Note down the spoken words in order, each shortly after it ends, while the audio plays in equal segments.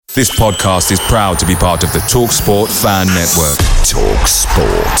This podcast is proud to be part of the TalkSport Fan Network.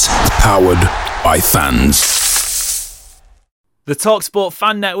 TalkSport. Powered by fans. The TalkSport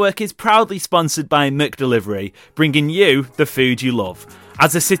Fan Network is proudly sponsored by McDelivery, bringing you the food you love.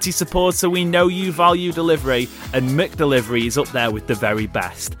 As a City supporter, we know you value delivery, and McDelivery is up there with the very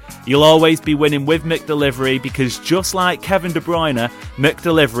best. You'll always be winning with McDelivery because just like Kevin De Bruyne,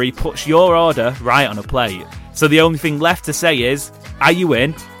 McDelivery puts your order right on a plate. So the only thing left to say is, are you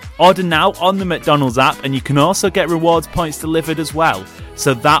in? Order now on the McDonald's app, and you can also get rewards points delivered as well.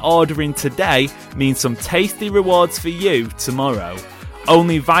 So that ordering today means some tasty rewards for you tomorrow.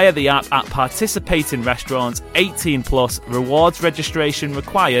 Only via the app at participating restaurants, 18 plus, rewards registration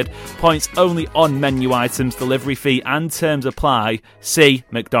required, points only on menu items, delivery fee and terms apply. See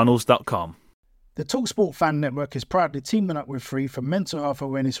mcdonalds.com. The TalkSport Fan Network is proudly teaming up with Free for Mental Health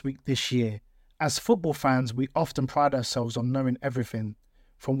Awareness Week this year. As football fans, we often pride ourselves on knowing everything,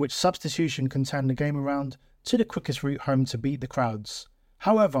 from which substitution can turn the game around to the quickest route home to beat the crowds.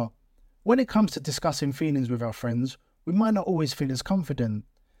 However, when it comes to discussing feelings with our friends, we might not always feel as confident.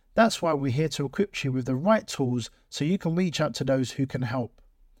 That's why we're here to equip you with the right tools so you can reach out to those who can help.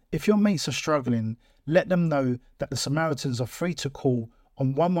 If your mates are struggling, let them know that the Samaritans are free to call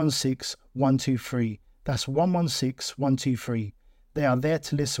on 116 123. That's 116 123. They are there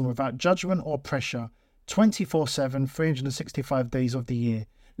to listen without judgment or pressure, 24/7, 365 days of the year.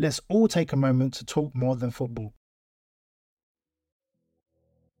 Let's all take a moment to talk more than football.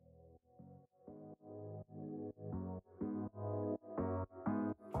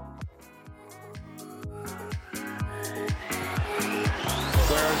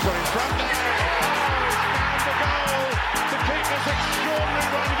 Guerrero's got in front there. And the goal to keep this extraordinary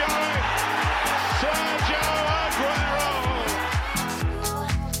run going. Sergio Aguero.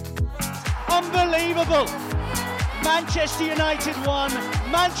 Unbelievable. Manchester United 1,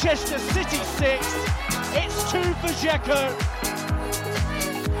 Manchester City 6. It's 2 for Dzeko.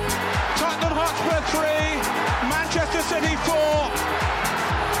 Tottenham Hotspur 3, Manchester City 4.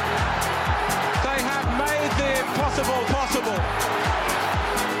 They have made the impossible possible.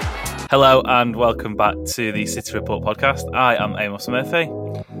 Hello and welcome back to the City Report podcast. I am Amos Murphy.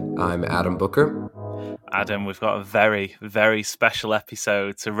 I'm Adam Booker. Adam, we've got a very, very special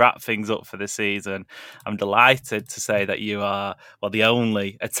episode to wrap things up for the season. I'm delighted to say that you are, the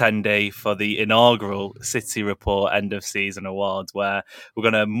only attendee for the inaugural City Report End of Season Awards, where we're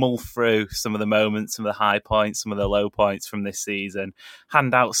going to mull through some of the moments, some of the high points, some of the low points from this season,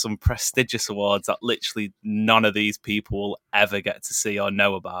 hand out some prestigious awards that literally none of these people will ever get to see or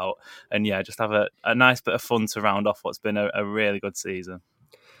know about. And yeah, just have a nice bit of fun to round off what's been a really good season.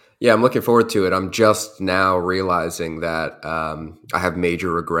 Yeah, I'm looking forward to it. I'm just now realizing that I have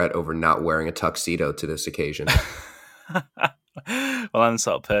major regret over not wearing a tuxedo to this occasion. Well, I'm the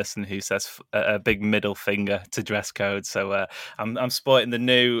sort of person who says a big middle finger to dress code. So I'm sporting the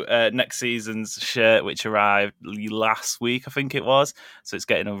new next season's shirt, which arrived last week, I think it was. So it's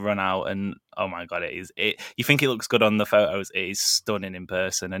getting a run out, and oh my god, it is. You think it looks good on the photos? It is stunning in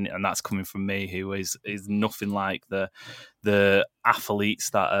person, and that's coming from me, who is nothing like the athletes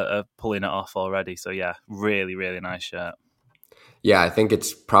that are pulling it off already. So yeah, really, really nice shirt. Yeah, I think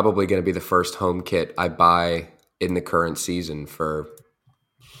it's probably going to be the first home kit I buy in the current season for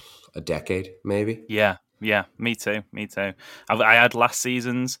a decade, maybe. Yeah, me too. I had last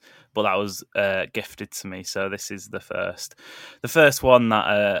season's, but that was gifted to me. So this is the first one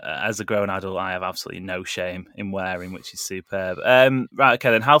that, as a grown adult, I have absolutely no shame in wearing, which is superb. Right,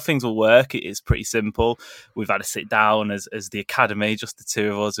 okay, then how things will work, it is pretty simple. We've had to sit down as the Academy, just the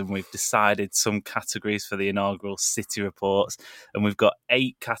two of us, and we've decided some categories for the inaugural City Reports, and we've got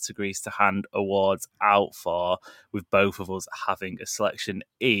 8 categories to hand awards out for, with both of us having a selection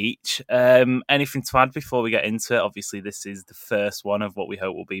each. Anything to add before we get into it? Obviously, this is the first one of what we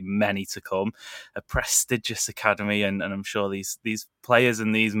hope will be many to come. A prestigious academy, and I'm sure these players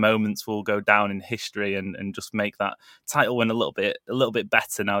and these moments will go down in history and just make that title win a little bit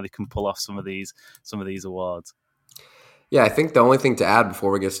better now they can pull off some of these awards. Yeah, I think the only thing to add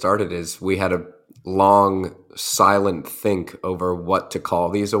before we get started is we had a long, silent think over what to call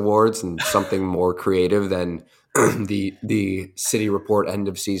these awards, and something more creative than the City Report End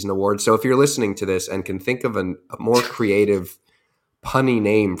of Season Award. So if you're listening to this and can think of a more creative, punny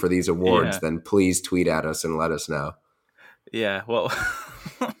name for these awards, then please tweet at us and let us know. Yeah, well,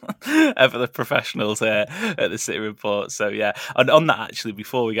 Ever the professionals here at the City Report. So yeah, and on that actually,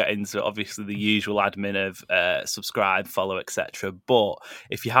 before we get into it, obviously the usual admin of subscribe, follow, etc. But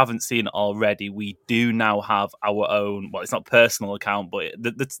if you haven't seen it already, we do now have our own. Well, it's not personal account, but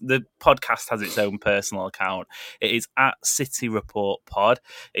the podcast has its own personal account. It is at City Report Pod.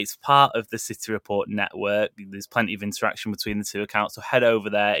 It's part of the City Report network. There's plenty of interaction between the two accounts, so head over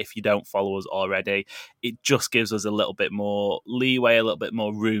there if you don't follow us already. It just gives us a little bit more leeway, a little bit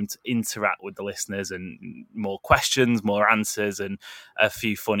more room to interact with the listeners, and more questions, more answers, and a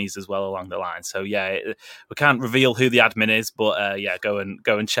few funnies as well along the line. So yeah, we can't reveal who the admin is, but yeah, go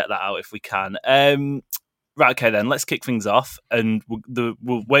and check that out if we can. Right, okay then, let's kick things off. And the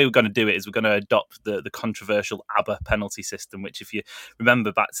way we're going to do it is we're going to adopt the controversial ABBA penalty system, which, if you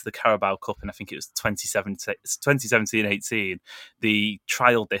remember back to the Carabao Cup, and I think it was 2017-18, they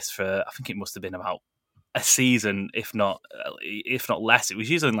trialled this for, I think it must have been about a season, if not less. It was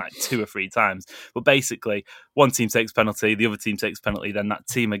usually like 2 or 3 times. But basically, one team takes penalty, the other team takes penalty, then that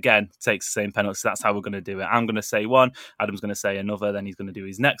team again takes the same penalty. So that's how we're going to do it. I'm going to say one, Adam's going to say another, then he's going to do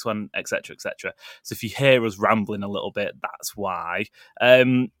his next one, etc., etc. So if you hear us rambling a little bit, that's why.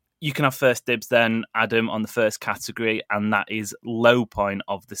 You can have first dibs then, Adam, on the first category, and that is low point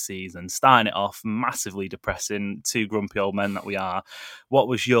of the season. Starting it off, massively depressing, 2 grumpy old men that we are. What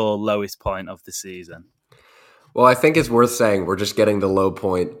was your lowest point of the season? Well, I think it's worth saying we're just getting the low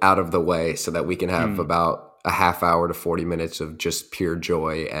point out of the way so that we can have about a half hour to 40 minutes of just pure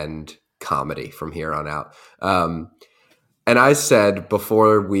joy and comedy from here on out. And I said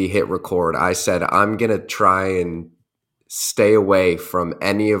before we hit record, I said I'm going to try and stay away from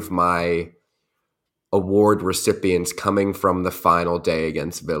any of my award recipients coming from the final day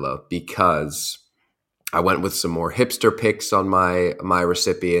against Villa, because I went with some more hipster picks on my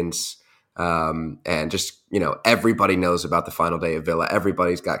recipients. And just, everybody knows about the final day of Villa.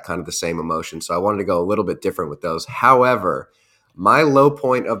 Everybody's got kind of the same emotion. So I wanted to go a little bit different with those. However, my low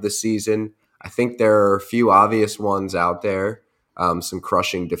point of the season, I think there are a few obvious ones out there, some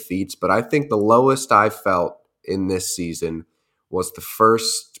crushing defeats, but I think the lowest I felt in this season was the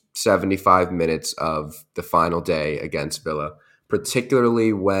first 75 minutes of the final day against Villa,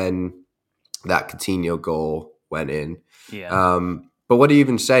 particularly when that Coutinho goal went in. Yeah. But what do you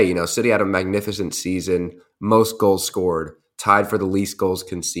even say? City had a magnificent season, most goals scored, tied for the least goals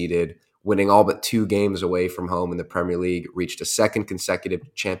conceded, winning all but 2 games away from home in the Premier League, reached a second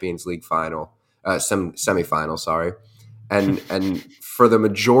consecutive Champions League semi-final, sorry. And for the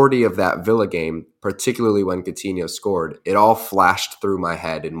majority of that Villa game, particularly when Coutinho scored, it all flashed through my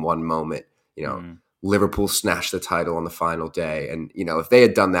head in one moment. Liverpool snatched the title on the final day. And, if they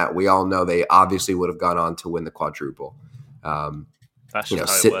had done that, we all know they obviously would have gone on to win the quadruple. That's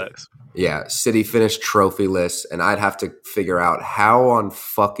just how it works. Yeah, City finished trophyless, and I'd have to figure out how on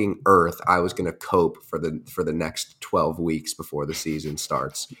fucking earth I was going to cope for the next 12 weeks before the season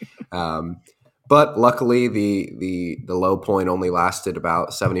starts. But luckily, the low point only lasted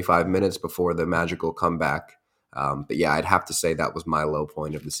about 75 minutes before the magical comeback. But yeah, I'd have to say that was my low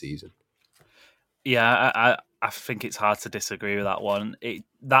point of the season. Yeah, I think it's hard to disagree with that one.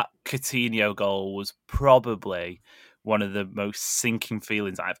 That Coutinho goal was probably one of the most sinking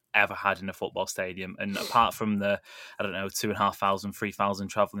feelings I've ever had in a football stadium. And apart from the, 2,500, 3,000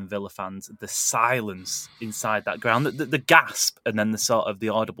 travelling Villa fans, the silence inside that ground, the gasp, and then the sort of the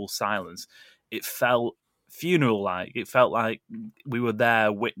audible silence, it felt funeral-like. It felt like we were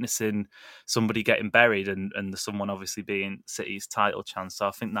there witnessing somebody getting buried and someone obviously being City's title chance. So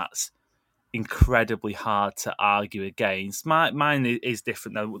I think that's incredibly hard to argue against. Mine is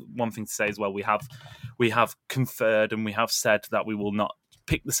different though. One thing to say as well, we have conferred and we have said that we will not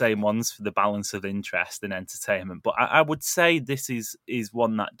pick the same ones for the balance of interest and entertainment. But I would say this is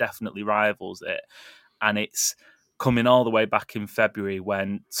one that definitely rivals it, and it's coming all the way back in February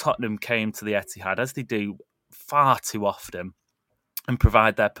when Tottenham came to the Etihad, as they do far too often, and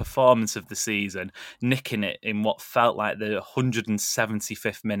provide their performance of the season, nicking it in what felt like the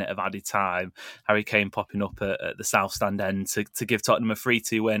 175th minute of added time. Harry Kane popping up at the South Stand end to give Tottenham a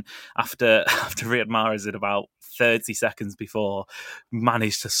 3-2 win after Riyad Mahrez had about 30 seconds before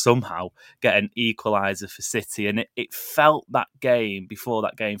managed to somehow get an equaliser for City. And it felt that game, before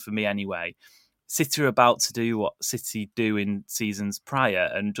that game for me anyway, City are about to do what City do in seasons prior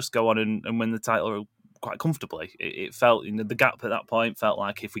and just go on and win the title quite comfortably. It felt, the gap at that point felt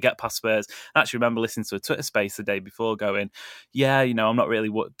like if we get past Spurs, I actually remember listening to a Twitter space the day before going, I'm not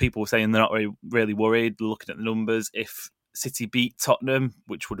really, people were saying they're not really worried, looking at the numbers. If City beat Tottenham,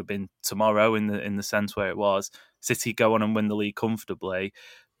 which would have been tomorrow in the sense where it was, City go on and win the league comfortably,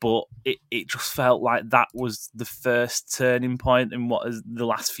 But it just felt like that was the first turning point in what the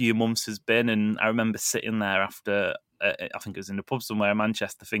last few months has been. And I remember sitting there after, I think it was in the pub somewhere in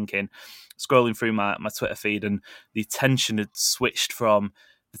Manchester, scrolling through my Twitter feed, and the attention had switched from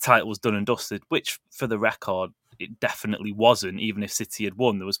the title was done and dusted, which for the record, it definitely wasn't. Even if City had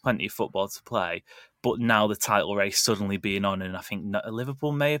won, there was plenty of football to play. But now the title race suddenly being on, and I think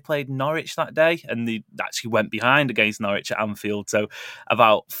Liverpool may have played Norwich that day, and they actually went behind against Norwich at Anfield. So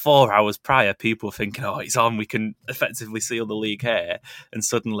about 4 hours prior, people were thinking, oh, it's on, we can effectively seal the league here. And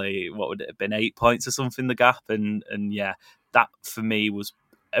suddenly, what would it have been, 8 points or something, the gap? And yeah, that for me was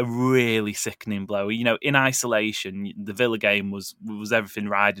a really sickening blow. You know, in isolation, the Villa game was everything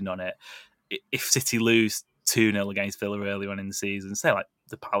riding on it. If City lose 2-0 against Villa early on in the season, say like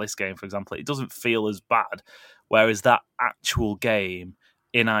the Palace game, for example, it doesn't feel as bad. Whereas that actual game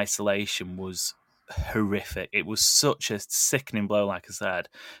in isolation was horrific. It was such a sickening blow, like I said.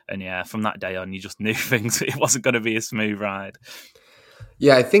 And yeah, from that day on, you just knew it wasn't going to be a smooth ride.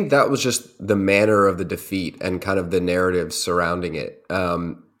 Yeah, I think that was just the manner of the defeat and kind of the narrative surrounding it.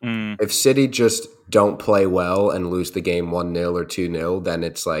 If City just don't play well and lose the game 1-0 or 2-0, then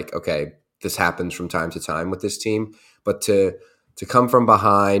it's like, okay, this happens from time to time with this team. But to come from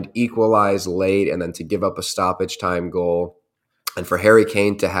behind, equalize late, and then to give up a stoppage time goal, and for Harry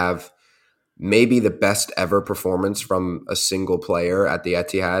Kane to have maybe the best ever performance from a single player at the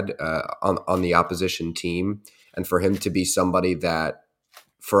Etihad on the opposition team, and for him to be somebody that,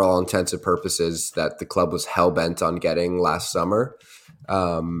 for all intents and purposes, that the club was hell-bent on getting last summer,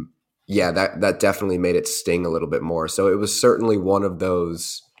 that definitely made it sting a little bit more. So it was certainly one of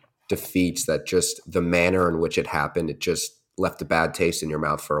those defeats that just the manner in which it happened, it just left a bad taste in your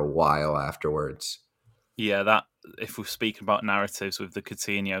mouth for a while afterwards. Yeah, that, if we're speaking about narratives with the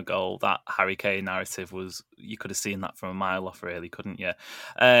Coutinho goal, that Harry Kane narrative was, you could have seen that from a mile off, really, couldn't you?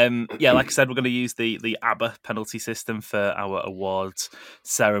 Like I said, we're going to use the ABBA penalty system for our awards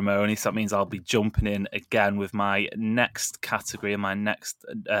ceremony. So that means I'll be jumping in again with my next category and my next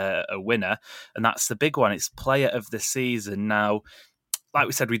winner. And that's the big one. It's Player of the Season. Now, like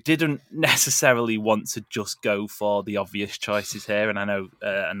we said, we didn't necessarily want to just go for the obvious choices here, and I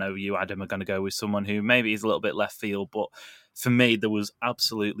know you, Adam, are going to go with someone who maybe is a little bit left field, but for me, there was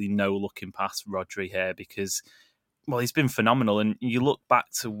absolutely no looking past Rodri here because, well, he's been phenomenal, and you look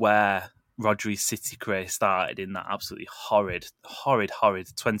back to where Rodri's City career started in that absolutely horrid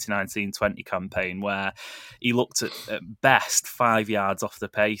 2019-20 campaign where he looked at best 5 yards off the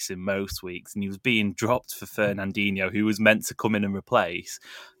pace in most weeks, and he was being dropped for Fernandinho, who was meant to come in and replace.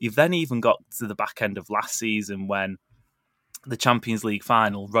 You've then even got to the back end of last season when the Champions League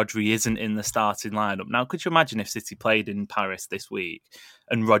final, Rodri isn't in the starting lineup. Now, could you imagine if City played in Paris this week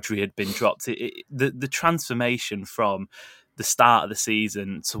and Rodri had been dropped? The transformation from the start of the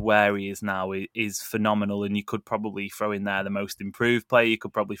season to where he is now is phenomenal, and you could probably throw in there the most improved player. You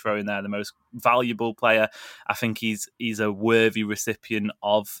could probably throw in there the most valuable player. I think he's a worthy recipient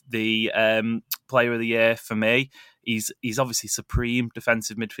of the Player of the Year for me. He's obviously supreme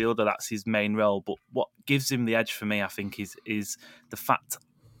defensive midfielder. That's his main role. But what gives him the edge for me, I think, is the fact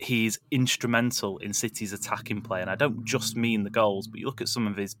he's instrumental in City's attacking play. And I don't just mean the goals, but you look at some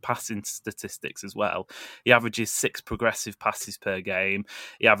of his passing statistics as well. He averages 6 progressive passes per game.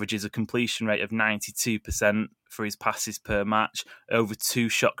 He averages a completion rate of 92% for his passes per match, over 2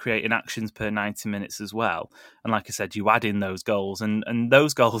 shot creating actions per 90 minutes as well. And like I said, you add in those goals, and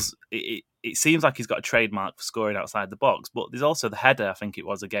those goals, it seems like he's got a trademark for scoring outside the box, but there's also the header, I think it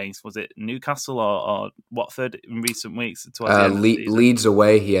was against, was it Newcastle or Watford in recent weeks? Leeds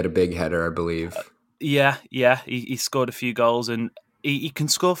away, he had a big header, I believe. He scored a few goals, and he can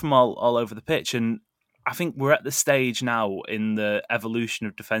score from all over the pitch. And I think we're at the stage now in the evolution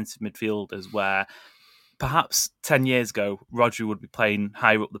of defensive midfielders where perhaps 10 years ago, Rodri would be playing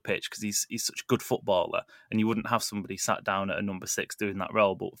higher up the pitch because he's such a good footballer, and you wouldn't have somebody sat down at a number 6 doing that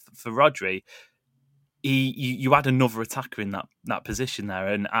role. But for Rodri, you add another attacker in that position there,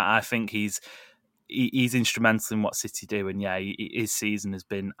 and I think he's instrumental in what City do. And yeah, his season has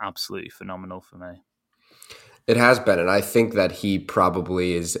been absolutely phenomenal for me. It has been, and I think that he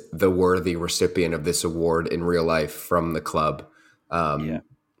probably is the worthy recipient of this award in real life from the club.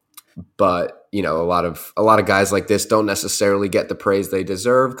 But you know, a lot of guys like this don't necessarily get the praise they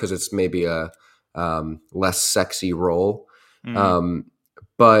deserve because it's maybe a less sexy role.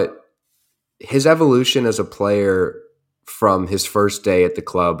 But his evolution as a player from his first day at the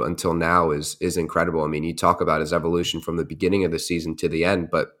club until now is incredible. I mean, you talk about his evolution from the beginning of the season to the end,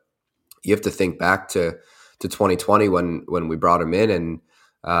 but you have to think back to 2020 when we brought him in, and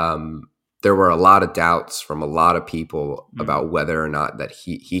there were a lot of doubts from a lot of people about whether or not that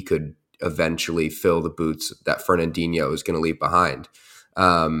he could eventually fill the boots that Fernandinho was going to leave behind.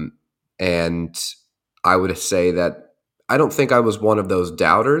 And I would say that I don't think I was one of those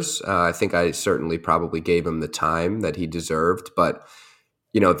doubters. I think I certainly probably gave him the time that he deserved. But,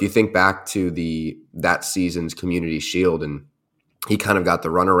 if you think back to that season's Community Shield, and he kind of got the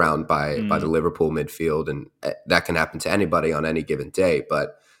runaround by the Liverpool midfield, and that can happen to anybody on any given day.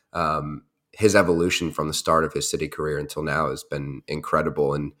 But his evolution from the start of his City career until now has been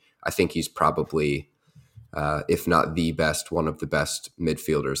incredible. And I think he's probably, if not the best, one of the best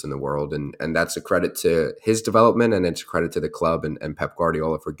midfielders in the world. And that's a credit to his development, and it's a credit to the club and Pep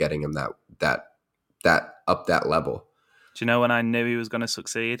Guardiola for getting him that up that level. Do you know when I knew he was going to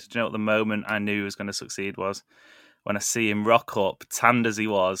succeed? Do you know what the moment I knew he was going to succeed was? When I see him rock up, tanned as he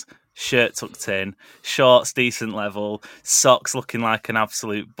was, shirt tucked in, shorts decent level, socks looking like an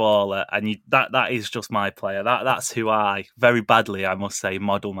absolute baller, and that is just my player. That's who I, very badly, I must say,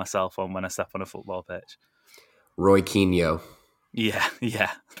 model myself on when I step on a football pitch. Roy Keane.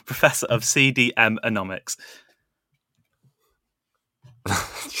 Yeah. Professor of CDM-onomics.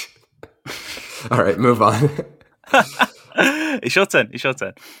 All right, move on. It's your turn.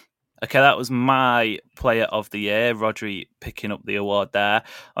 Okay, that was my player of the year, Rodri, picking up the award there.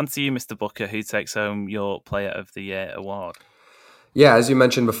 On to you, Mr. Booker, who takes home your player of the year award. Yeah, as you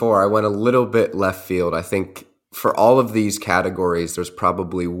mentioned before, I went a little bit left field. I think for all of these categories, there's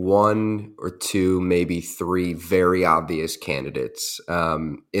probably one or two, maybe three very obvious candidates.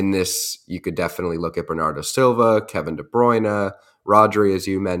 In this, you could definitely look at Bernardo Silva, Kevin De Bruyne, Rodri, as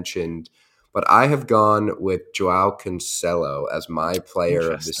you mentioned. But I have gone with Joao Cancelo as my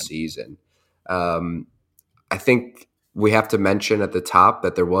player of the season. I think we have to mention at the top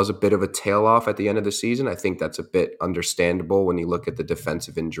that there was a bit of a tail off at the end of the season. I think that's a bit understandable when you look at the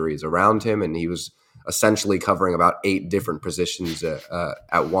defensive injuries around him, and he was essentially covering about 8 different positions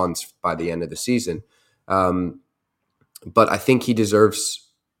at once by the end of the season. But I think he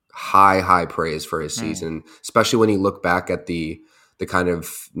deserves high praise for his season, especially when you look back at the kind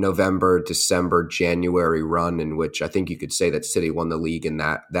of November, December, January run in which I think you could say that City won the league in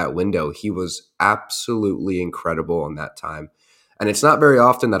that window. He was absolutely incredible in that time. And it's not very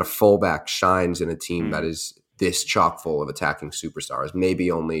often that a fullback shines in a team that is this chock full of attacking superstars.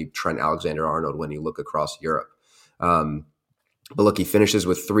 Maybe only Trent Alexander-Arnold when you look across Europe. But look, he finishes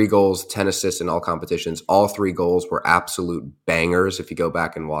with 3 goals, 10 assists in all competitions. All 3 goals were absolute bangers if you go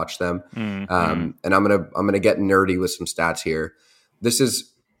back and watch them. And I'm gonna get nerdy with some stats here. This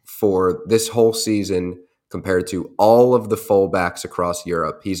is for this whole season compared to all of the fullbacks across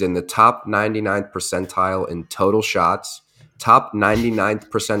Europe. He's in the top 99th percentile in total shots, top 99th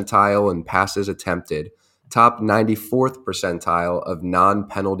percentile in passes attempted, top 94th percentile of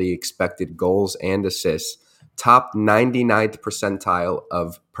non-penalty expected goals and assists, top 99th percentile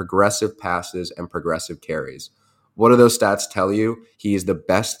of progressive passes and progressive carries. What do those stats tell you? He is the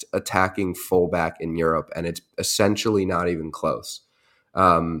best attacking fullback in Europe, and it's essentially not even close.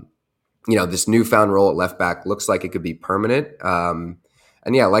 This newfound role at left back looks like it could be permanent. And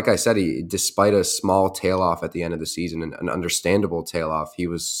yeah, like I said, despite a small tail off at the end of the season, an understandable tail off, he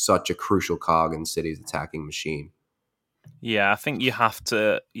was such a crucial cog in City's attacking machine. Yeah, I think you have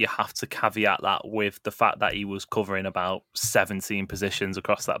to caveat that with the fact that he was covering about 17 positions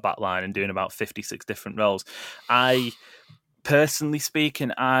across that back line and doing about 56 different roles. Personally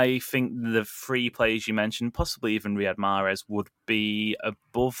speaking, I think the 3 players you mentioned, possibly even Riyad Mahrez, would be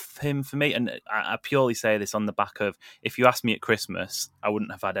above him for me. And I purely say this on the back of, if you asked me at Christmas, I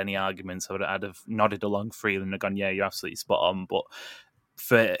wouldn't have had any arguments. I'd have nodded along freely and gone, yeah, you're absolutely spot on. But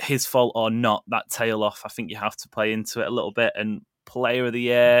for his fault or not, that tail off, I think you have to play into it a little bit. And player of the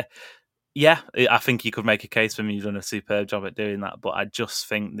year, yeah, I think you could make a case for me. You've done a superb job at doing that. But I just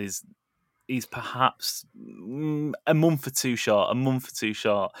think he's perhaps a month or two short.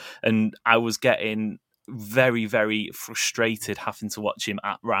 And I was getting very, very frustrated having to watch him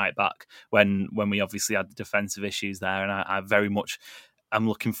at right back when we obviously had the defensive issues there. And I very much am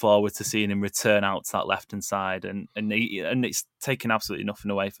looking forward to seeing him return out to that left-hand side. And it's taken absolutely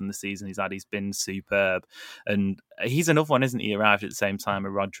nothing away from the season he's had. He's been superb. And he's another one, isn't he? Arrived at the same time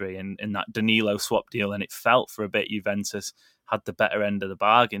as Rodri in that Danilo swap deal. And it felt for a bit Juventus had the better end of the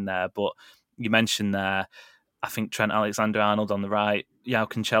bargain there. But you mentioned there, I think Trent Alexander-Arnold on the right, Joao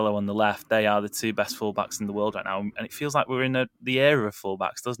Cancelo on the left, they are the 2 best fullbacks in the world right now. And it feels like we're in the era of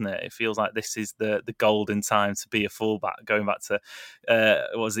fullbacks, doesn't it? It feels like this is the golden time to be a fullback. Going back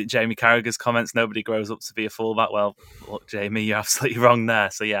to, Jamie Carragher's comments, nobody grows up to be a fullback. Well, look, Jamie, you're absolutely wrong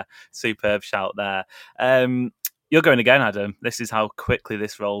there. So yeah, superb shout there. You're going again, Adam. This is how quickly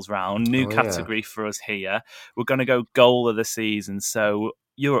this rolls round. New category yeah. for us here. We're going to go goal of the season. So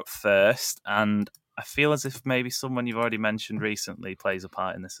you're up first, and I feel as if maybe someone you've already mentioned recently plays a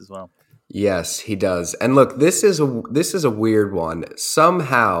part in this as well. Yes, he does. And look, this is a weird one.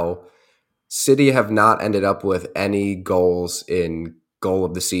 Somehow, City have not ended up with any goals in goal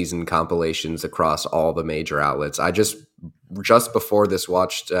of the season compilations across all the major outlets. I just before this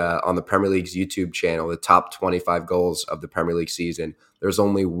watched on the Premier League's YouTube channel the top 25 goals of the Premier League season. There's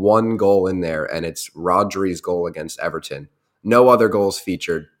only one goal in there, and it's Rodri's goal against Everton. No other goals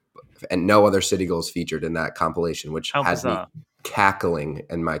featured, and no other City goals featured in that compilation, which had me cackling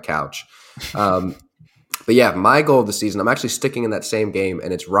in my couch. But yeah, my goal of the season, I'm actually sticking in that same game,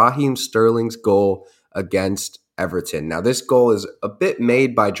 and it's Raheem Sterling's goal against Everton. Now, this goal is a bit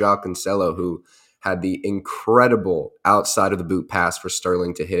made by João Cancelo, who had the incredible outside of the boot pass for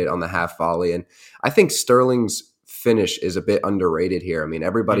Sterling to hit it on the half volley. And I think Sterling's finish is a bit underrated here. I mean,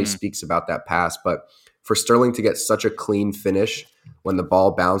 everybody speaks about that pass, but for Sterling to get such a clean finish when the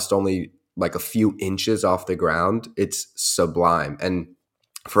ball bounced only like a few inches off the ground, it's sublime. And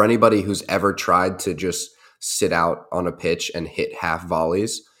for anybody who's ever tried to just sit out on a pitch and hit half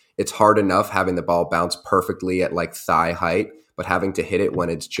volleys, it's hard enough having the ball bounce perfectly at like thigh height, but having to hit it when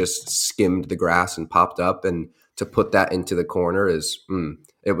it's just skimmed the grass and popped up, and to put that into the corner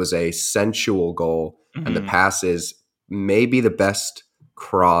it was a sensual goal. And the pass is maybe the best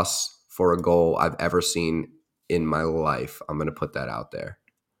cross for a goal I've ever seen in my life. I'm going to put that out there.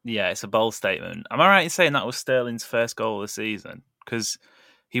 Yeah, it's a bold statement. Am I right in saying that was Sterling's first goal of the season? Because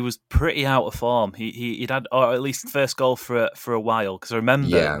he was pretty out of form. He'd had, or at least first goal for a while. Because I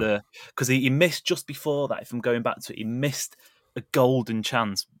remember because he missed just before that. If I'm going back to it, he missed a golden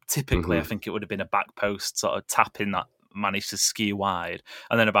chance. Typically, I think it would have been a back post sort of tapping that managed to skew wide.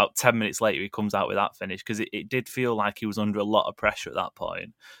 And then about 10 minutes later, he comes out with that finish, because it did feel like he was under a lot of pressure at that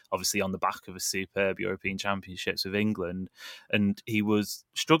point. Obviously, on the back of a superb European Championships with England, and he was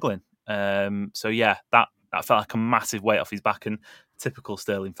struggling. So yeah, that felt like a massive weight off his back, and typical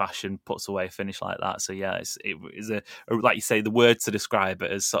Sterling fashion puts away a finish like that. So yeah, it is a like you say, the word to describe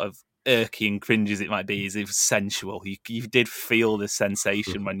it as sort of irky and cringy as it might be, is it was sensual. You did feel the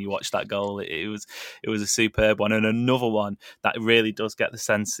sensation when you watched that goal. It was a superb one. And another one that really does get the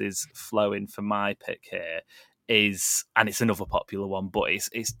senses flowing for my pick here is, and it's another popular one, but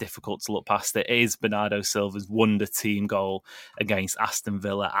it's difficult to look past it, is Bernardo Silva's wonder team goal against Aston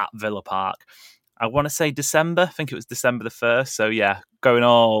Villa at Villa Park. I want to say December. I think it was December the 1st. So yeah, going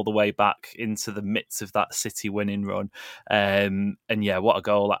all the way back into the midst of that City winning run. And yeah, what a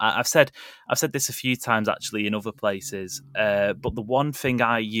goal. I've said this a few times actually in other places. But the one thing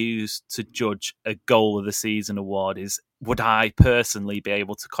I use to judge a goal of the season award is, would I personally be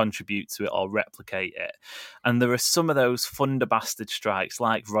able to contribute to it or replicate it? And there are some of those thunder bastard strikes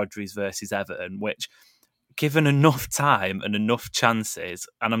like Rodri's versus Everton, which, given enough time and enough chances,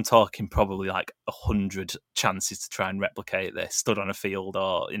 and I'm talking probably like 100 chances to try and replicate this, stood on a field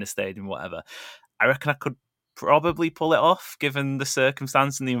or in a stadium, whatever, I reckon I could probably pull it off, given the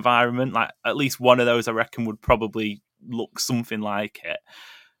circumstance and the environment. Like, at least one of those I reckon would probably look something like it.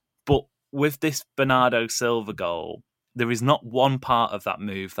 But with this Bernardo Silva goal, there is not one part of that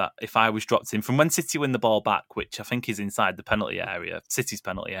move that, if I was dropped in from when City win the ball back, which I think is inside the penalty area, City's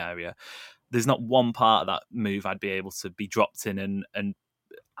penalty area, there's not one part of that move I'd be able to be dropped in and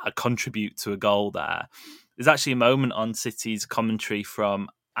contribute to a goal there. There's actually a moment on City's commentary from,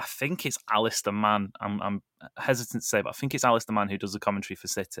 I think it's Alistair Mann. I'm hesitant to say, but I think it's Alistair Mann who does the commentary for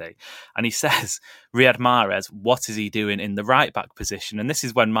City. And he says, Riyad Mahrez, what is he doing in the right-back position? And this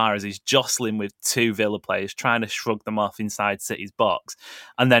is when Mahrez is jostling with two Villa players, trying to shrug them off inside City's box.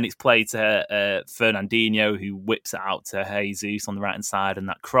 And then it's played to Fernandinho, who whips it out to Jesus on the right-hand side, and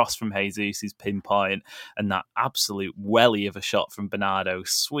that cross from Jesus is pinpoint, and that absolute welly of a shot from Bernardo.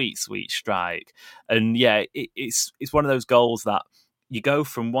 Sweet, sweet strike. And yeah, it's one of those goals that you go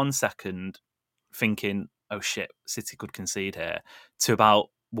from 1 second thinking, oh shit, City could concede here, to about,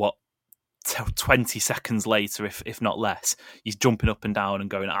 20 seconds later, if not less, he's jumping up and down and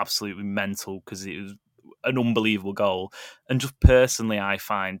going absolutely mental because it was an unbelievable goal. And just personally, I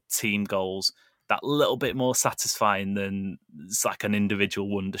find team goals that little bit more satisfying than it's like an individual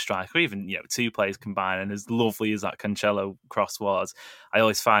wonder strike, or even, two players combined. And as lovely as that Cancelo cross was, I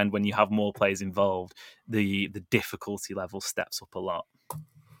always find when you have more players involved, the difficulty level steps up a lot.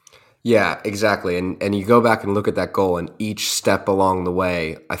 Yeah, exactly. And you go back and look at that goal, and each step along the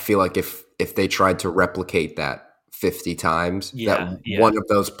way, I feel like if they tried to replicate that 50 times, one of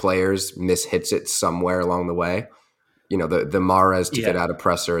those players mishits it somewhere along the way. The Mahrez to get out of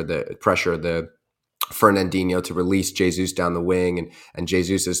pressure, the Fernandinho to release Jesus down the wing, and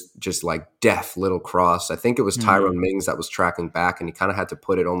Jesus is just like deft little cross. I think it was Tyrone Mings that was tracking back, and he kind of had to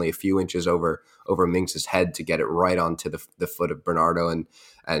put it only a few inches over Mings's head to get it right onto the foot of Bernardo,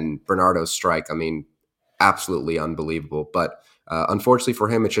 and Bernardo's strike. I mean, absolutely unbelievable. But unfortunately for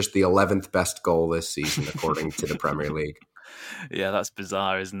him, it's just the 11th best goal this season, according to the Premier League. Yeah, that's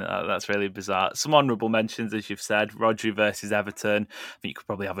bizarre, isn't it? That's really bizarre. Some honourable mentions, as you've said. Rodri versus Everton. I think you could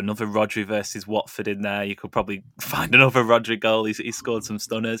probably have another Rodri versus Watford in there. You could probably find another Rodri goal. He scored some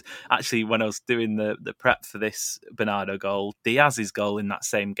stunners. Actually, when I was doing the prep for this Bernardo goal, Diaz's goal in that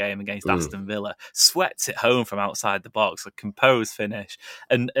same game against Aston Villa swept it home from outside the box, a composed finish.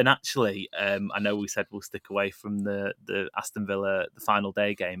 And actually, I know we said we'll stick away from the Aston Villa, the final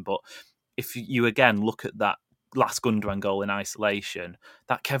day game, but if you again look at that last Gundogan goal in isolation,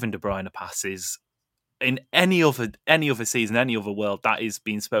 that Kevin De Bruyne pass is, in any other season, any other world, that is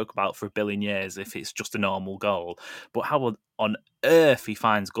being spoke about for a billion years if it's just a normal goal. But how on earth he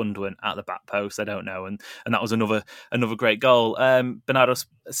finds Gundogan at the back post, I don't know. And that was another great goal. Bernardo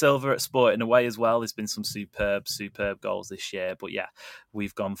Silva at Sporting away as well. There's been some superb goals this year. But yeah,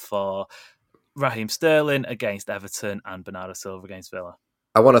 we've gone for Raheem Sterling against Everton and Bernardo Silva against Villa.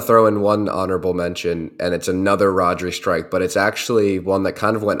 I want to throw in one honorable mention, and it's another Rodri strike, but it's actually one that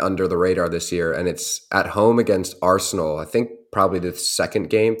kind of went under the radar this year, and it's at home against Arsenal. I think probably the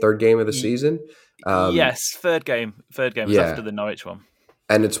third game of the season. Yes, third game was after the Norwich one.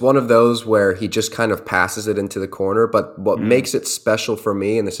 And it's one of those where he just kind of passes it into the corner, but what makes it special for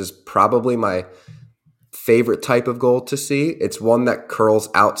me, and this is probably my favorite type of goal to see, it's one that curls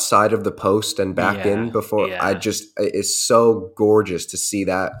outside of the post and back in before. It's so gorgeous to see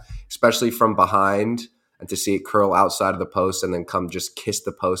that, especially from behind, and to see it curl outside of the post and then come just kiss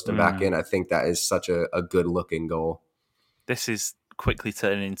the post and back in. I think that is such a good looking goal. This is quickly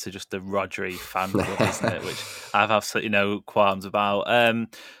turning into just a Rodri fan club, isn't it? Which I have absolutely no qualms about.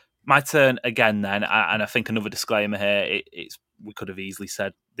 My turn again then, and I think another disclaimer here, we could have easily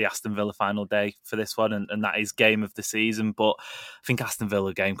said the Aston Villa final day for this one, and that is game of the season, but I think Aston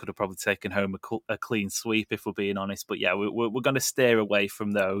Villa game could have probably taken home a clean sweep, if we're being honest. But yeah, we're going to steer away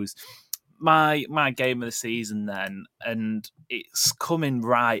from those. My game of the season then, and it's coming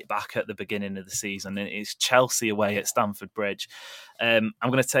right back at the beginning of the season, and it's Chelsea away at Stamford Bridge. I'm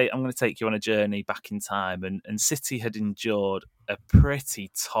going to take you on a journey back in time, and City had endured a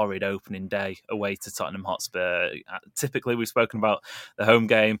pretty torrid opening day away to Tottenham Hotspur. Typically, we've spoken about the home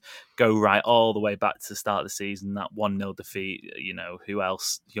game, go right all the way back to the start of the season, that 1-0 defeat. You know, who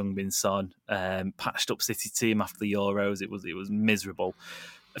else? Heung-min Son, patched up City team after the Euros. It was miserable.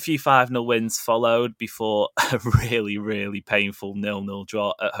 A few 5-0 wins followed before a really, really painful 0-0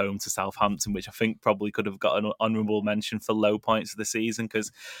 draw at home to Southampton, which I think probably could have got an honourable mention for low points of the season, because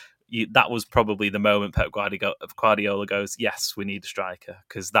that was probably the moment Pep Guardiola goes, yes, we need a striker,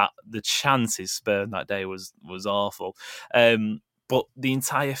 because the chances spurned that day was awful. But the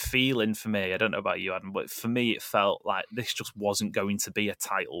entire feeling for me, I don't know about you, Adam, but for me, it felt like this just wasn't going to be a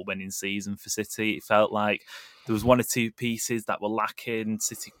title-winning season for City. It felt like there was one or two pieces that were lacking.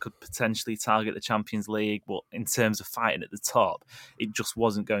 City could potentially target the Champions League, but in terms of fighting at the top, it just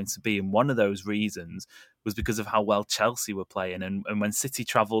wasn't going to be. And one of those reasons was because of how well Chelsea were playing. And when City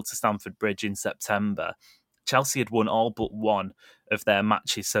travelled to Stamford Bridge in September, Chelsea had won all but one of their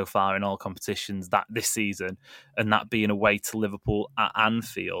matches so far in all competitions this season, and that being away to Liverpool at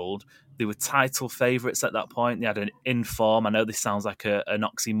Anfield. They were title favourites at that point. They had an in-form, I know this sounds like an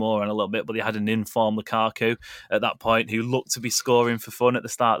oxymoron a little bit, but they had an in-form Lukaku at that point who looked to be scoring for fun at the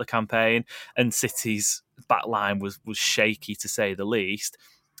start of the campaign, and City's back line was shaky, to say the least.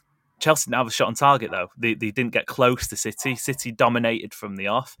 Chelsea didn't have a shot on target, though. They didn't get close to City. City dominated from the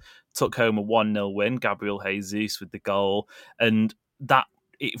off, took home a 1-0 win, Gabriel Jesus with the goal, and that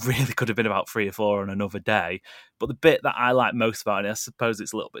it really could have been about 3 or 4 on another day. But the bit that I like most about it, I suppose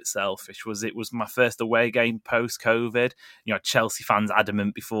it's a little bit selfish, was it was my first away game post-COVID. You know, Chelsea fans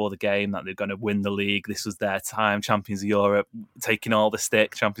adamant before the game that they're going to win the league. This was their time, Champions of Europe, taking all the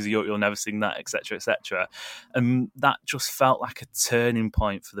stick, Champions of Europe, you'll never sing that, etc., etc. And that just felt like a turning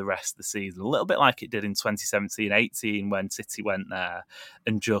point for the rest of the season, a little bit like it did in 2017-18 when City went there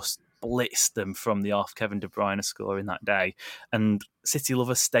and just blitzed them from the off, Kevin De Bruyne scoring that day. And City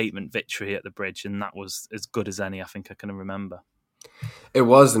love a statement victory at the Bridge, and that was as good as any I think I can remember. It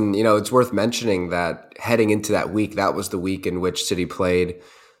was, and it's worth mentioning that heading into that week, that was the week in which City played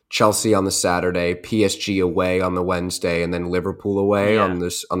Chelsea on the Saturday, PSG away on the Wednesday, and then Liverpool away on the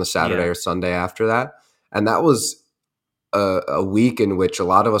Saturday or Sunday after that. And that was a week in which a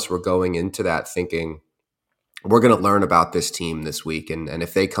lot of us were going into that thinking, we're going to learn about this team this week. And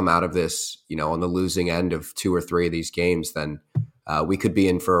if they come out of this, on the losing end of 2 or 3 of these games, then we could be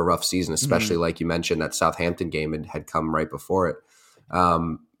in for a rough season, especially like you mentioned, that Southampton game had come right before it.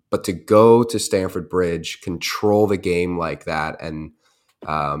 But to go to Stamford Bridge, control the game like that, and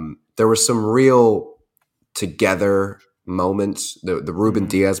there were some real together moments. The Ruben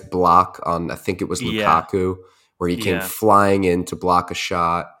Diaz block on, I think it was Lukaku, where he came flying in to block a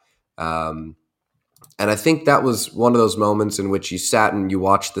shot. And I think that was one of those moments in which you sat and you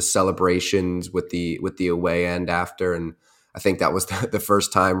watched the celebrations with the away end after. And I think that was the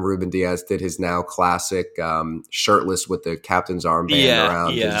first time Ruben Diaz did his now classic shirtless with the captain's armband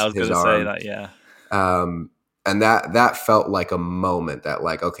around his arm. I was going to say that, and that felt like a moment that,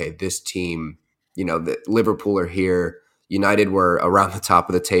 like, okay, this team, the Liverpool are here. United were around the top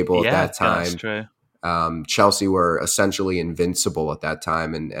of the table at that time. That's true. Chelsea were essentially invincible at that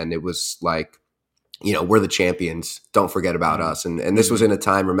time. And it was like, we're the champions. Don't forget about us. And this was in a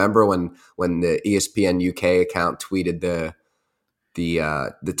time, remember when the ESPN UK account tweeted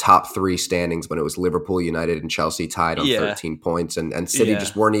the top 3 standings when it was Liverpool, United, and Chelsea tied on 13 points, and City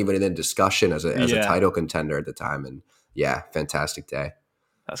just weren't even in the discussion as a title contender at the time. And fantastic day.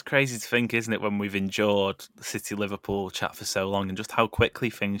 That's crazy to think, isn't it, when we've endured the City-Liverpool chat for so long and just how quickly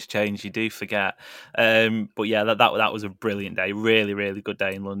things change. You do forget. But yeah, that was a brilliant day. Really, really good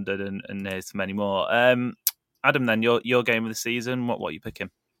day in London, and there's many more. Adam, then, your game of the season, what are you picking?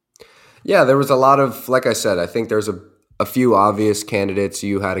 Yeah, there was a lot of, like I said, I think there's a few obvious candidates.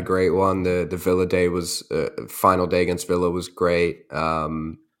 You had a great one. The Villa day was, final day against Villa was great.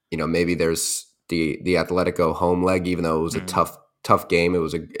 Maybe there's the Atletico home leg, even though it was a tough game.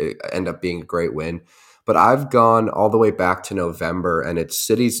 It ended up being a great win. But I've gone all the way back to November, and it's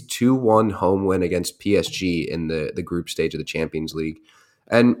City's 2-1 home win against PSG in the group stage of the Champions League.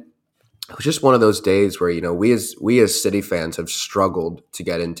 And it was just one of those days where, we as City fans have struggled to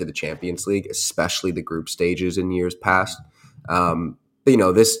get into the Champions League, especially the group stages in years past.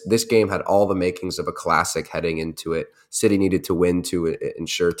 But this game had all the makings of a classic heading into it. City needed to win to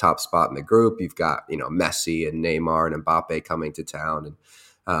ensure top spot in the group. You've got, Messi and Neymar and Mbappe coming to town.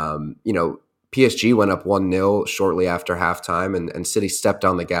 And, PSG went up 1-0 shortly after halftime, and City stepped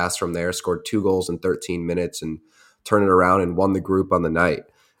on the gas from there, scored 2 goals in 13 minutes and turned it around and won the group on the night.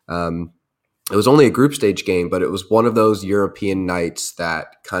 It was only a group stage game, but it was one of those European nights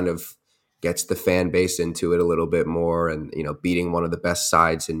that kind of gets the fan base into it a little bit more, and, beating one of the best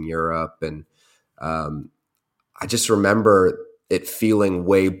sides in Europe. And I just remember it feeling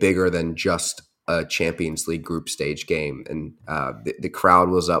way bigger than just a Champions League group stage game. And the crowd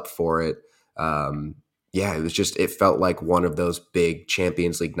was up for it. It felt like one of those big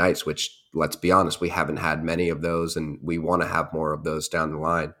Champions League nights, which, let's be honest, we haven't had many of those, and we want to have more of those down the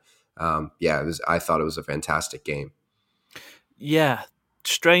line. I thought it was a fantastic game. Yeah.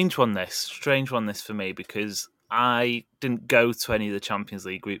 Strange one this for me, because I didn't go to any of the Champions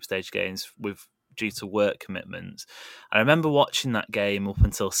League group stage games due to work commitments. I remember watching that game up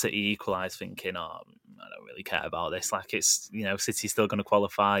until City equalised, thinking, I don't really care about this. Like, it's, City's still going to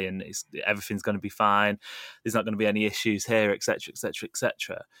qualify, and everything's going to be fine. There's not going to be any issues here, etc., etc.,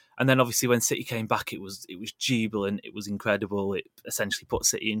 etc. And then obviously when City came back, it was jubilant. It was incredible. It essentially put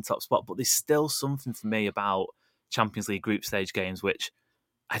City in top spot. But there's still something for me about Champions League group stage games, which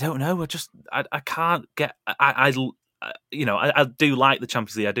I don't know. I can't get. I do like the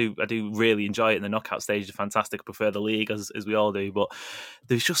Champions League. I do really enjoy it. And the knockout stage is fantastic. I prefer the league, as we all do. But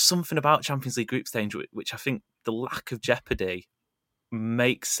there's just something about Champions League group stage which I think the lack of jeopardy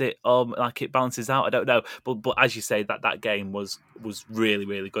makes it like it balances out. I don't know, but as you say, that game was really,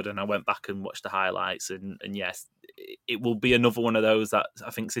 really good, and I went back and watched the highlights, and yes, it will be another one of those that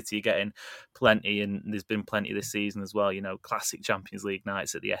I think City are getting plenty, and there's been plenty this season as well. Classic Champions League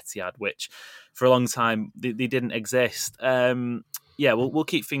nights at the Etihad, which for a long time they didn't exist. We'll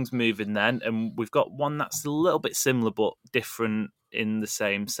keep things moving then, and we've got one that's a little bit similar but different in the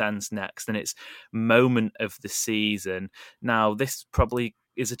same sense next, and it's moment of the season. Now, this probably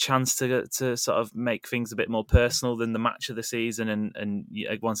is a chance to sort of make things a bit more personal than the match of the season, and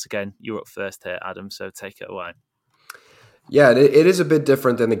once again, you're up first here, Adam, so take it away. Yeah, it is a bit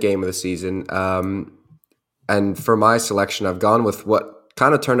different than the game of the season, and for my selection, I've gone with what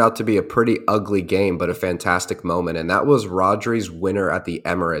kind of turned out to be a pretty ugly game, but a fantastic moment, and that was Rodri's winner at the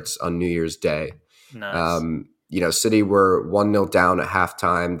Emirates on New Year's Day. Nice. City were 1-0 down at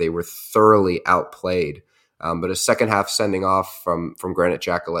halftime. They were thoroughly outplayed. But a second half sending off from Granit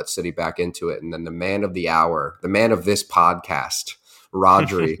Xhaka let City back into it. And then the man of the hour, the man of this podcast,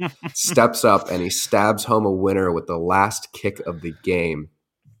 Rodri, steps up and he stabs home a winner with the last kick of the game.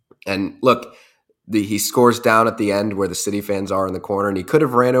 And look, he scores down at the end where the City fans are in the corner, and he could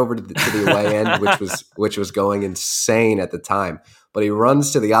have ran over to the away end, which was going insane at the time. But he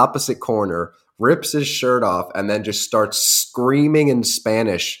runs to the opposite corner, rips his shirt off, and then just starts screaming in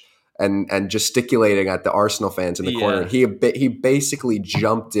Spanish and gesticulating at the Arsenal fans in the corner. He basically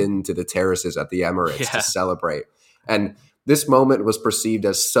jumped into the terraces at the Emirates to celebrate. And this moment was perceived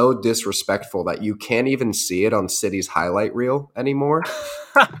as so disrespectful that you can't even see it on City's highlight reel anymore.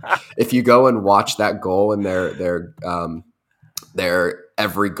 If you go and watch that goal in their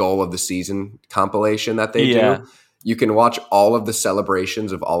every goal of the season compilation that they do, you can watch all of the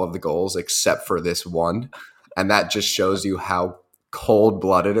celebrations of all of the goals except for this one. And that just shows you how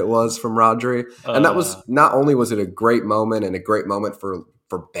cold-blooded it was from Rodri. And that was, not only was it a great moment and a great moment for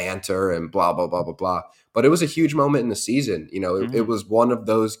banter and blah, blah, blah, blah, blah, but it was a huge moment in the season. You know, it was one of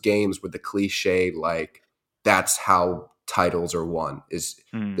those games with the cliche, like, that's how titles are won, is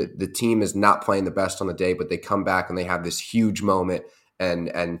the team is not playing the best on the day, but they come back and they have this huge moment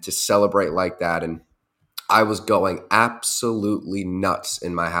and to celebrate like that. And I was going absolutely nuts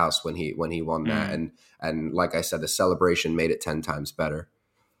in my house when he won that. And like I said, the celebration made it 10 times better.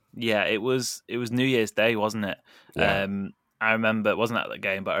 Yeah, it was New Year's Day, wasn't it? Yeah. I remember, it wasn't at the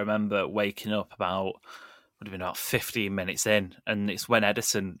game, but I remember waking up would have been about 15 minutes in, and it's when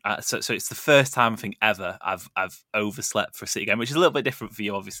Ederson. So it's the first time I think ever I've overslept for a City game, which is a little bit different for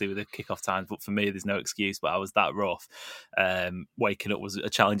you, obviously, with the kickoff times. But for me, there's no excuse. But I was that rough. Waking up was a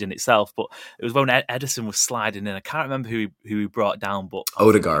challenge in itself. But it was when Ederson was sliding in. I can't remember who he brought down, but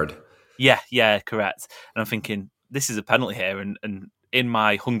Odegaard. Yeah, correct. And I'm thinking, this is a penalty here, and in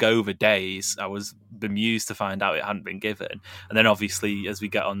my hungover days, I was bemused to find out it hadn't been given. And then obviously, as we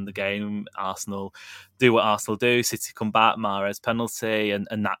get on the game, Arsenal do what Arsenal do, City come back, Mahrez penalty, and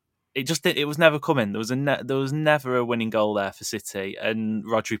that it was never coming. There was never a winning goal there for City, and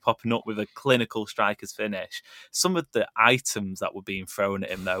Rodri popping up with a clinical striker's finish. Some of the items that were being thrown at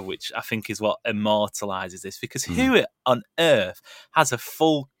him, though, which I think is what immortalises this, because who on earth has a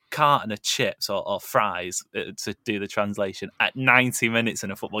full carton of chips or fries, to do the translation, at 90 minutes in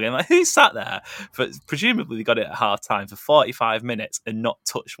a football game? Like, who sat there for, presumably they got it at half time, for 45 minutes and not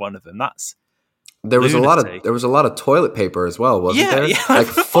touched one of them? That's there was lunacy. a lot of toilet paper as well, wasn't there? Yeah. Like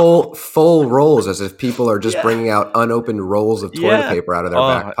full rolls, as if people are just bringing out unopened rolls of toilet paper out of their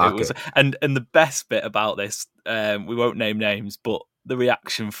back pocket. And the best bit about this, we won't name names, but the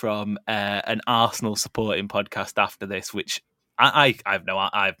reaction from an Arsenal supporting podcast after this, which I have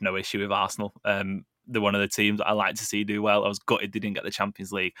no issue with Arsenal. They're one of the teams that I like to see do well. I was gutted they didn't get the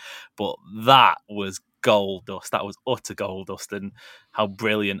Champions League, but that was gold dust. That was utter gold dust, and how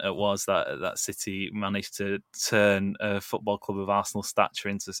brilliant it was that City managed to turn a football club of Arsenal stature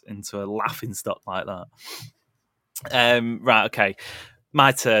into a laughing stock like that. Right, okay.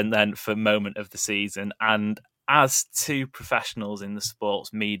 My turn then for moment of the season. And as two professionals in the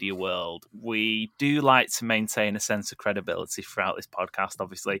sports media world, we do like to maintain a sense of credibility throughout this podcast,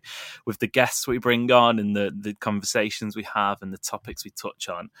 obviously, with the guests we bring on and the conversations we have and the topics we touch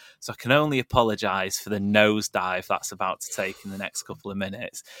on. So I can only apologise for the nosedive that's about to take in the next couple of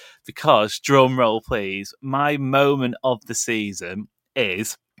minutes, because, drum roll please, my moment of the season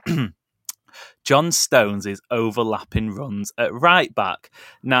is John Stones' overlapping runs at right back.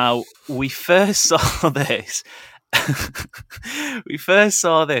 Now, we first saw this. We first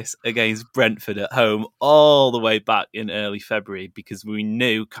saw this against Brentford at home all the way back in early February, because we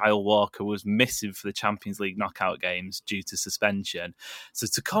knew Kyle Walker was missing for the Champions League knockout games due to suspension. So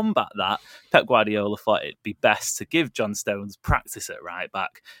to combat that, Pep Guardiola thought it'd be best to give John Stones practice at right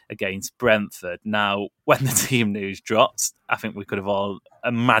back against Brentford. Now, when the team news dropped, I think we could have all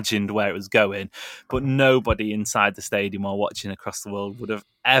imagined where it was going, but nobody inside the stadium or watching across the world would have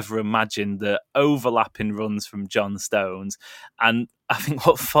ever imagined the overlapping runs from John Stones. And I think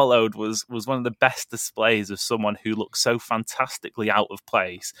what followed was one of the best displays of someone who looked so fantastically out of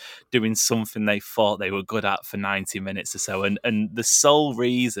place doing something they thought they were good at for 90 minutes or so. And the sole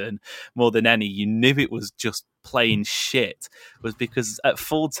reason, more than any, you knew it was just plain shit, was because at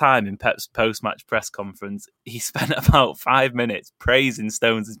full time in Pep's post-match press conference, he spent about 5 minutes praising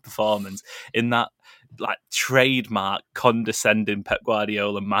Stones' performance in that like trademark condescending Pep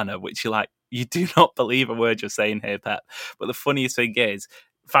Guardiola manner, which you're like, you do not believe a word you're saying here, Pep. But the funniest thing is,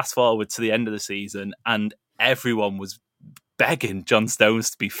 fast forward to the end of the season, and everyone was begging John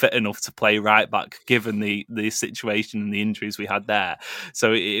Stones to be fit enough to play right back, given the situation and the injuries we had there.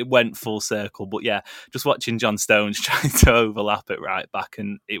 So it went full circle. But yeah, just watching John Stones trying to overlap at right back,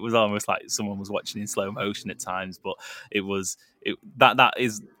 and it was almost like someone was watching in slow motion at times. But that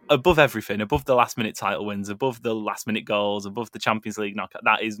is above everything, above the last minute title wins, above the last minute goals, above the Champions League knockout.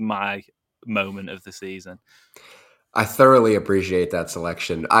 That is my moment of the season. I thoroughly appreciate that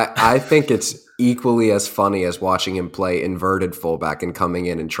selection. I think it's equally as funny as watching him play inverted fullback and coming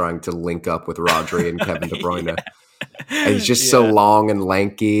in and trying to link up with Rodri and Kevin De Bruyne. Yeah. And he's just so long and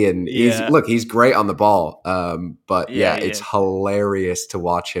lanky, and he's great on the ball. But it's hilarious to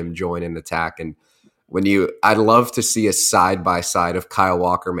watch him join an attack. And I'd love to see a side by side of Kyle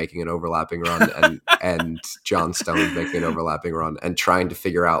Walker making an overlapping run and John Stones making an overlapping run, and trying to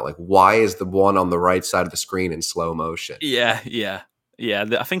figure out like, why is the one on the right side of the screen in slow motion? Yeah.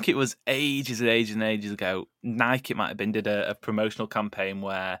 I think it was ages ago. Nike, it might have been, did a promotional campaign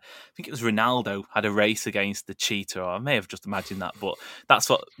where I think it was Ronaldo had a race against the cheetah, or I may have just imagined that, but that's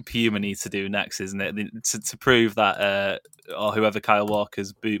what Puma needs to do next, isn't it? To prove that, or whoever Kyle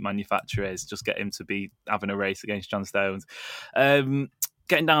Walker's boot manufacturer is, just get him to be having a race against John Stones.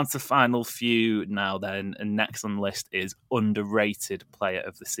 Getting down to the final few now then, and next on the list is underrated player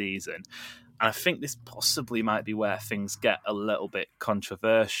of the season. And I think this possibly might be where things get a little bit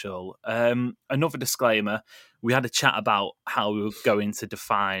controversial. Another disclaimer, we had a chat about how we were going to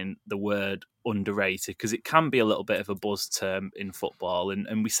define the word underrated, because it can be a little bit of a buzz term in football.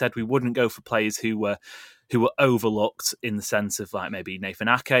 And we said we wouldn't go for players who were overlooked in the sense of like maybe Nathan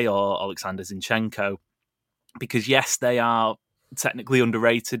Ake or Alexander Zinchenko, because yes, they are technically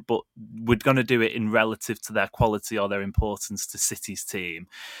underrated, but we're going to do it in relative to their quality or their importance to City's team.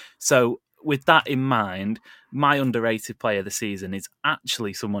 So with that in mind, my underrated player of the season is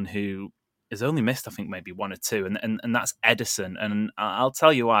actually someone who has only missed, I think, maybe one or two, and that's Ederson. And I'll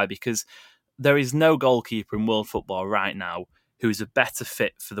tell you why, because there is no goalkeeper in world football right now who is a better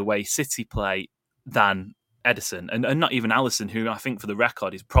fit for the way City play than Ederson, and not even Alisson, who I think, for the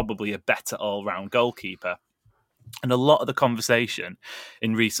record, is probably a better all-round goalkeeper. And a lot of the conversation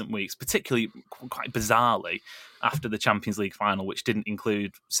in recent weeks, particularly quite bizarrely after the Champions League final, which didn't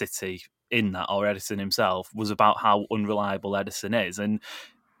include City in that or Ederson himself, was about how unreliable Ederson is. And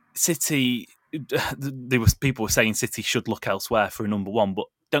City, people were saying City should look elsewhere for a number one, but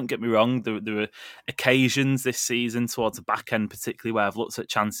don't get me wrong, there were occasions this season towards the back end particularly where I've looked at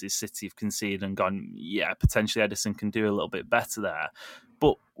chances City have conceded and gone, yeah, potentially Ederson can do a little bit better there.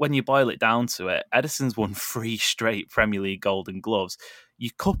 But when you boil it down to it, Ederson's won 3 straight Premier League Golden Gloves.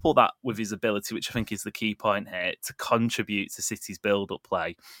 You couple that with his ability, which I think is the key point here, to contribute to City's build-up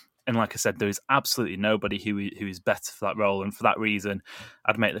play. And like I said, there is absolutely nobody who is better for that role. And for that reason,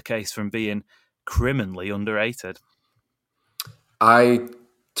 I'd make the case for him being criminally underrated. I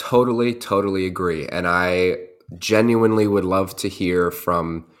totally agree. And I genuinely would love to hear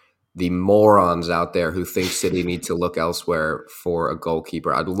from the morons out there who think City need to look elsewhere for a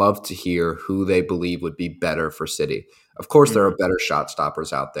goalkeeper. I'd love to hear who they believe would be better for City. Of course, there are better shot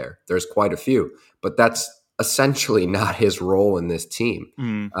stoppers out there. There's quite a few, but that's essentially not his role in this team.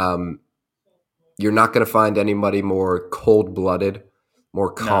 You're not going to find anybody more cold-blooded,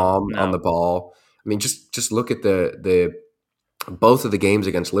 more calm on the ball. I mean, just look at the both of the games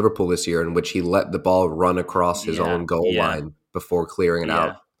against Liverpool this year in which he let the ball run across his own goal line before clearing it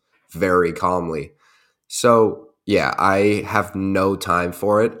out very calmly. So, yeah, I have no time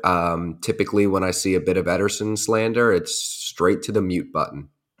for it. Typically, when I see a bit of Ederson slander, it's straight to the mute button.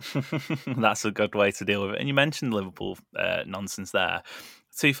 That's a good way to deal with it. And you mentioned Liverpool nonsense there.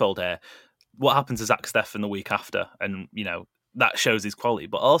 Twofold here. What happened to Zach Steffen the week after? And, you know, that shows his quality.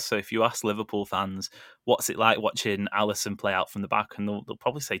 But also, if you ask Liverpool fans, what's it like watching Alisson play out from the back? And they'll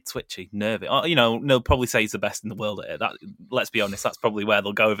probably say twitchy, nervy. Or, you know, they'll probably say he's the best in the world at it. That, let's be honest, that's probably where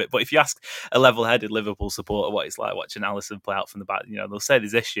they'll go with it. But if you ask a level-headed Liverpool supporter what it's like watching Alisson play out from the back, you know, they'll say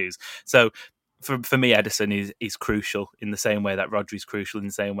there's issues. So for me, Ederson is crucial in the same way that Rodri's crucial, in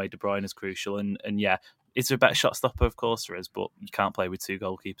the same way De Bruyne is crucial. And yeah, is there a better shot stopper? Of course there is, but you can't play with 2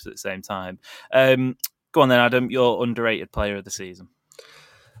 goalkeepers at the same time. Go on then, Adam, your underrated player of the season.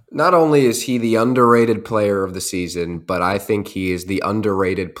 Not only is he the underrated player of the season, but I think he is the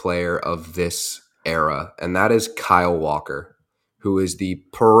underrated player of this era, and that is Kyle Walker, who is the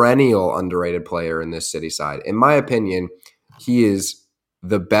perennial underrated player in this City side. In my opinion, he is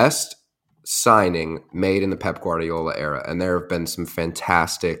the best signing made in the Pep Guardiola era, and there have been some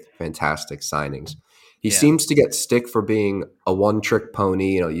fantastic signings. He seems to get stick for being a one-trick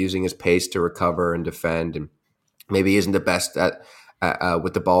pony, you know, using his pace to recover and defend, and maybe isn't the best at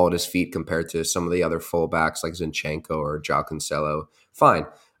with the ball at his feet compared to some of the other fullbacks like Zinchenko or João Cancelo. Fine.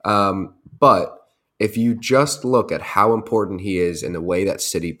 But if you just look at how important he is in the way that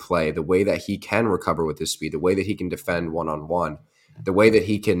City play, the way that he can recover with his speed, the way that he can defend one-on-one, the way that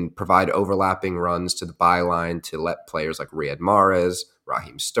he can provide overlapping runs to the byline to let players like Riyad Mahrez,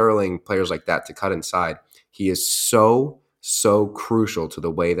 Raheem Sterling, players like that to cut inside. He is so so crucial to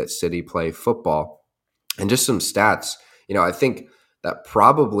the way that City play football. And just some stats, I think that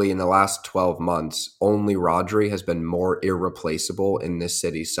probably in the last 12 months, only Rodri has been more irreplaceable in this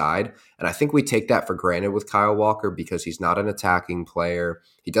City side. And I think we take that for granted with Kyle Walker because he's not an attacking player.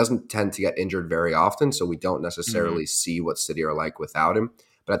 He doesn't tend to get injured very often, so we don't necessarily see what City are like without him.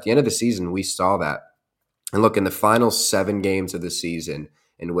 But at the end of the season, we saw that. And look, in the final 7 games of the season,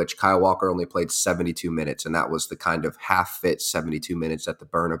 in which Kyle Walker only played 72 minutes, and that was the kind of half-fit 72 minutes at the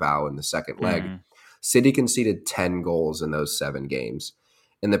Bernabeu in the second leg, City conceded 10 goals in those 7 games.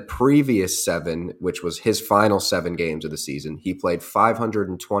 In the previous 7, which was his final 7 games of the season, he played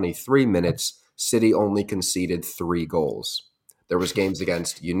 523 minutes. City only conceded 3 goals. There was games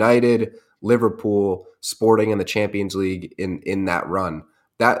against United, Liverpool, Sporting in the Champions League in that run.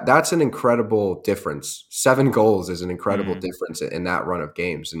 That's an incredible difference. 7 goals is an incredible difference in that run of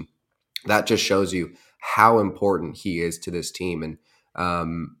games. And that just shows you how important he is to this team. And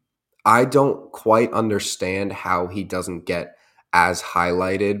I don't quite understand how he doesn't get as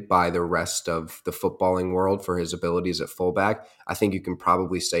highlighted by the rest of the footballing world for his abilities at fullback. I think you can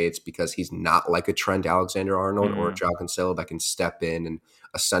probably say it's because he's not like a Trent Alexander-Arnold or a João Cancelo that can step in and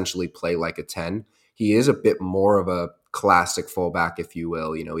essentially play like a 10. He is a bit more of a classic fullback, if you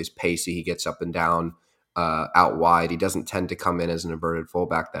will. He's pacey. He gets up and down out wide. He doesn't tend to come in as an inverted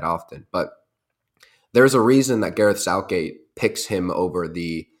fullback that often. But there's a reason that Gareth Southgate picks him over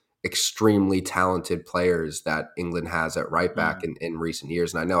the extremely talented players that England has at right back in recent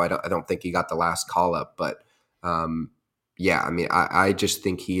years. And I know I don't think he got the last call up, but I just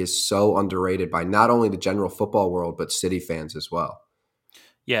think he is so underrated by not only the general football world, but City fans as well.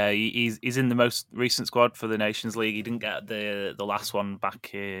 Yeah, he's in the most recent squad for the Nations League. He didn't get the last one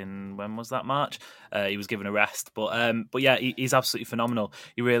back in, when was that, March? He was given a rest. But yeah, he's absolutely phenomenal.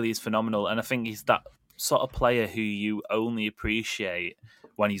 He really is phenomenal. And I think he's that sort of player who you only appreciate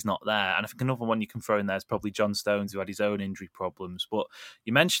when he's not there. And I think another one you can throw in there is probably John Stones, who had his own injury problems. But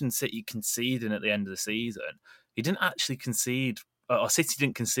you mentioned City conceding at the end of the season. He didn't actually concede, or City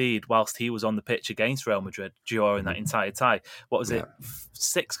didn't concede whilst he was on the pitch against Real Madrid during that entire tie. What was it?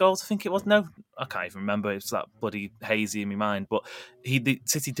 6 goals, I think it was? No, I can't even remember. It's that bloody hazy in my mind. But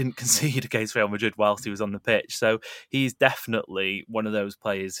City didn't concede against Real Madrid whilst he was on the pitch. So he's definitely one of those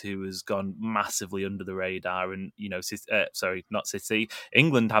players who has gone massively under the radar. And, not City.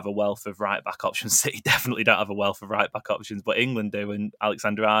 England have a wealth of right-back options. City definitely don't have a wealth of right-back options, but England do, and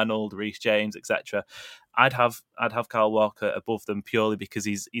Alexander-Arnold, Reece James, etc. I'd have Kyle Walker above them purely because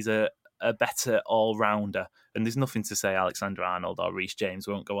he's a better all-rounder. And there's nothing to say Alexander-Arnold or Reece James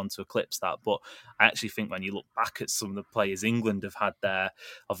won't go on to eclipse that. But I actually think when you look back at some of the players England have had there,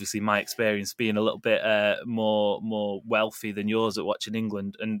 obviously my experience being a little bit more wealthy than yours at watching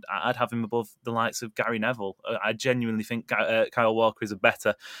England, and I'd have him above the likes of Gary Neville. I genuinely think Kyle Walker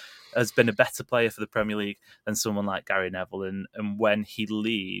has been a better player for the Premier League than someone like Gary Neville. And when he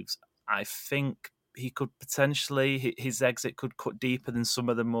leaves, I think he could potentially, his exit could cut deeper than some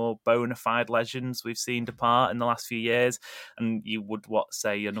of the more bona fide legends we've seen depart in the last few years. And you would,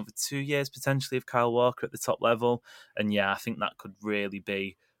 say another 2 years potentially of Kyle Walker at the top level. And yeah, I think that could really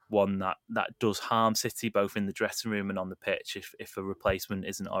be one that does harm City, both in the dressing room and on the pitch, if a replacement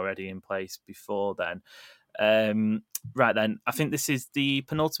isn't already in place before then. Right then, I think this is the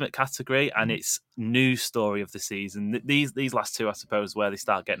penultimate category, and it's news story of the season. These last two, I suppose, where they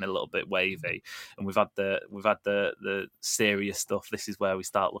start getting a little bit wavy, and we've had the serious stuff. This is where we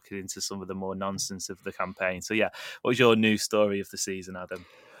start looking into some of the more nonsense of the campaign. So yeah, what was your news story of the season, Adam?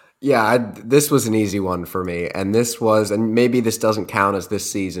 Yeah, this was an easy one for me. And maybe this doesn't count as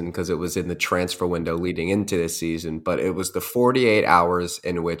this season because it was in the transfer window leading into this season, but it was the 48 hours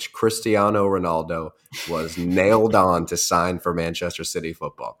in which Cristiano Ronaldo was nailed on to sign for Manchester City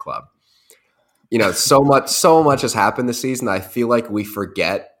Football Club. So much has happened this season. I feel like we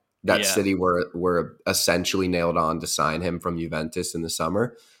forget that City were essentially nailed on to sign him from Juventus in the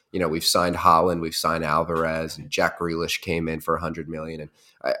summer. We've signed Haaland, we've signed Alvarez, and Jack Grealish came in for $100 million. And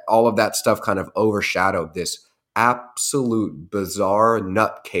all of that stuff kind of overshadowed this absolute bizarre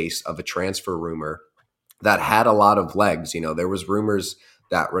nutcase of a transfer rumor that had a lot of legs. There was rumors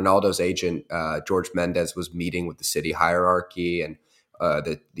that Ronaldo's agent, George Mendes, was meeting with the City hierarchy, and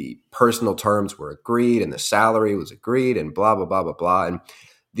the personal terms were agreed and the salary was agreed and blah, blah, blah, blah, blah. And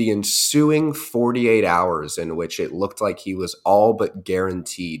the ensuing 48 hours in which it looked like he was all but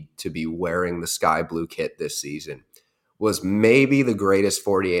guaranteed to be wearing the sky blue kit this season was maybe the greatest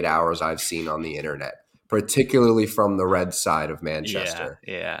 48 hours I've seen on the internet, particularly from the red side of Manchester.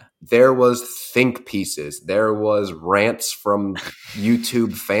 Yeah. There was think pieces. There was rants from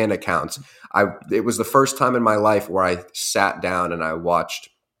YouTube fan accounts. It was the first time in my life where I sat down and I watched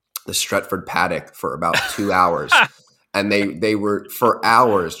the Stretford Paddock for about 2 hours. And they were for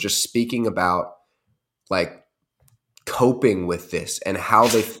hours just speaking about like coping with this and how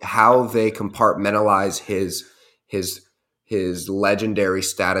they compartmentalize his legendary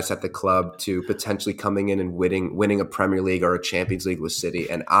status at the club to potentially coming in and winning a Premier League or a Champions League with City.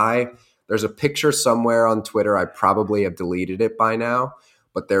 And there's a picture somewhere on Twitter. I probably have deleted it by now,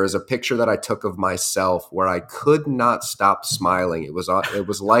 but there is a picture that I took of myself where I could not stop smiling. It was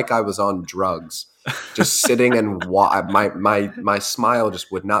like I was on drugs, just sitting and my smile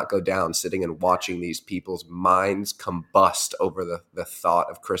just would not go down, sitting and watching these people's minds combust over the thought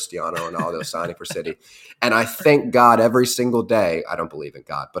of Cristiano Ronaldo signing for City. And I thank God every single day. I don't believe in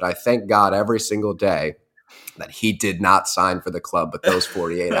God, but I thank God every single day that he did not sign for the club, but those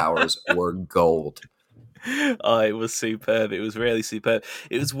 48 hours were gold. Oh, it was superb. It was really superb.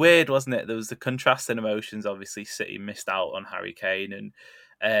 It was weird, wasn't it? There was the contrasting emotions. Obviously, City missed out on Harry Kane,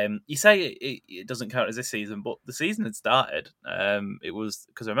 and you say it doesn't count as this season, but the season had started. It was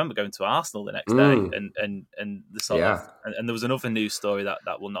because I remember going to Arsenal the next day, and the sort of and there was another news story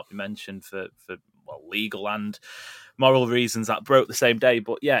that will not be mentioned for legal and moral reasons that broke the same day.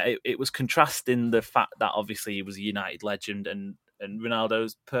 But yeah, it was contrasting the fact that obviously he was a United legend and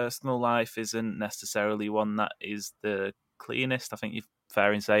Ronaldo's personal life isn't necessarily one that is the cleanest, I think you're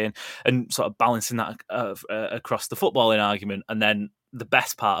fair in saying, and sort of balancing that across the footballing argument. And then the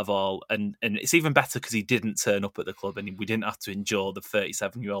best part of all, and it's even better because he didn't turn up at the club and we didn't have to endure the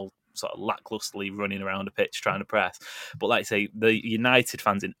 37-year-old sort of lacklusterly running around a pitch trying to press. But like I say, the United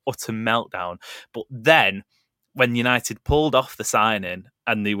fans in utter meltdown. But then when United pulled off the signing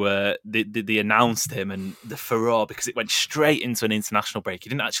and they announced him and the furore, because it went straight into an international break. He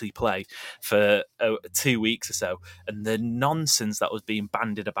didn't actually play for 2 weeks or so. And the nonsense that was being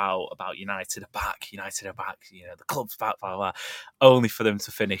bandied about United are back, the club's back, blah, blah, blah, only for them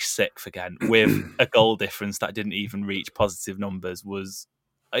to finish sixth again with a goal difference that didn't even reach positive numbers was...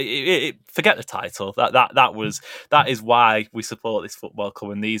 forget the title. That is why we support this football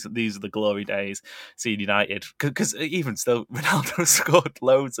club, and these are the glory days. Seeing United, because even still, Ronaldo scored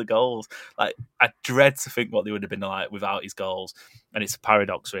loads of goals. Like, I dread to think what they would have been like without his goals, and it's a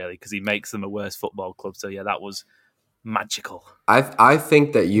paradox really because he makes them a worse football club. So yeah, that was magical. I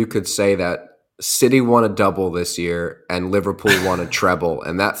think that you could say that City won a double this year and Liverpool won a treble.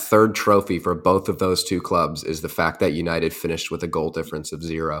 And that third trophy for both of those two clubs is the fact that United finished with a goal difference of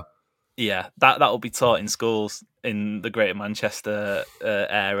 0. Yeah, that will be taught in schools in the Greater Manchester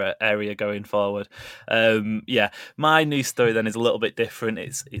area going forward. My news story then is a little bit different.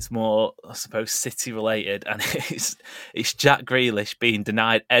 It's more, I suppose, City related, and it's Jack Grealish being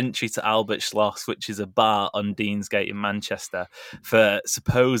denied entry to Albert Schloss, which is a bar on Deansgate in Manchester, for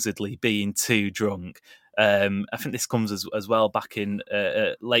supposedly being too drunk. I think this comes as well back in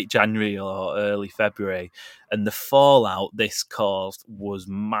late January or early February, and the fallout this caused was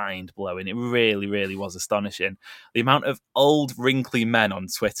mind-blowing. It really, really was astonishing. The amount of old, wrinkly men on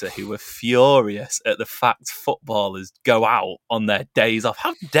Twitter who were furious at the fact footballers go out on their days off.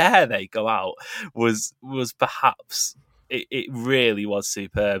 How dare they go out? Was perhaps... It really was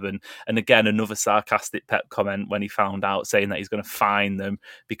superb. And again, another sarcastic Pep comment when he found out, saying that he's going to fine them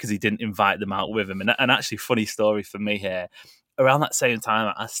because he didn't invite them out with him. And actually, funny story for me here, around that same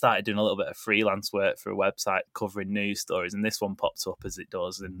time, I started doing a little bit of freelance work for a website covering news stories, and this one popped up as it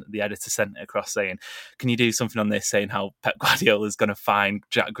does, and the editor sent it across saying, can you do something on this, saying how Pep Guardiola is going to fine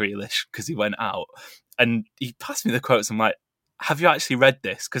Jack Grealish because he went out? And he passed me the quotes. I'm like, have you actually read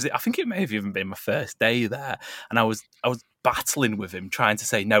this? Because I think it may have even been my first day there, and I was battling with him, trying to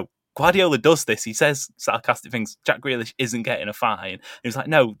say, no, Guardiola does this. He says sarcastic things. Jack Grealish isn't getting a fine. And he was like,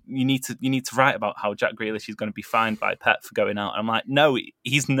 no, you need to write about how Jack Grealish is going to be fined by Pep for going out. And I'm like, no,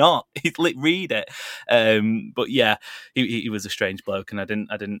 he's not. Read it. But yeah, he was a strange bloke, and I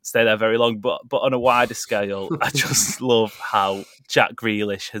didn't stay there very long. But on a wider scale, I just love how Jack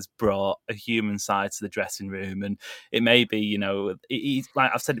Grealish has brought a human side to the dressing room. And it may be, he's,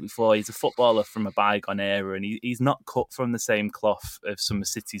 like I've said it before, he's a footballer from a bygone era, and he's not cut from the same cloth of some of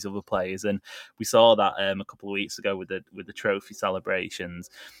City's other players, and we saw that a couple of weeks ago with the trophy celebrations.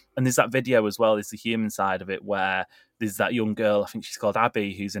 And there's that video as well, there's the human side of it, where there's that young girl, I think she's called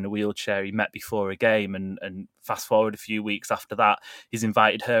Abby, who's in a wheelchair he met before a game, and fast forward a few weeks after that, he's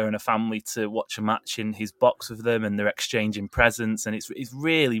invited her and her family to watch a match in his box with them, and they're exchanging presents, and it's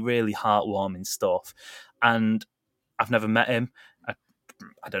really, really heartwarming stuff. And I've never met him.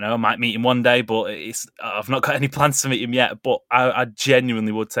 I don't know, I might meet him one day, but I've not got any plans to meet him yet. But I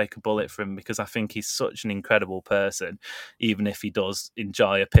genuinely would take a bullet for him because I think he's such an incredible person, even if he does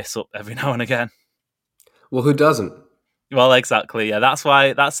enjoy a piss up every now and again. Well, who doesn't? Well, exactly. Yeah, that's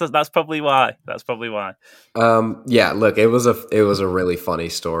why. That's probably why. That's probably why. Yeah. Look, it was a really funny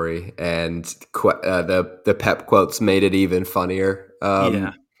story, and the Pep quotes made it even funnier.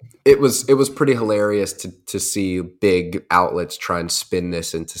 Yeah. It was pretty hilarious to see big outlets try and spin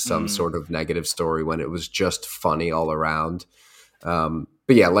this into some sort of negative story when it was just funny all around.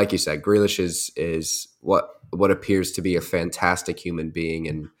 But yeah, like you said, Grealish is what appears to be a fantastic human being,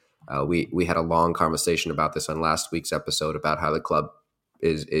 and we had a long conversation about this on last week's episode about how the club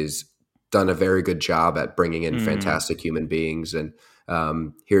is done a very good job at bringing in fantastic human beings, and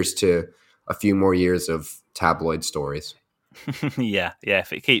here's to a few more years of tabloid stories. yeah.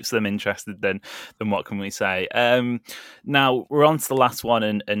 If it keeps them interested, then what can we say? Now we're on to the last one,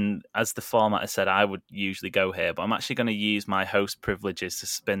 and as the format has said, I would usually go here, but I'm actually going to use my host privileges to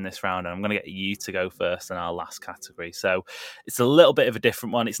spin this round, and I'm going to get you to go first in our last category. So it's a little bit of a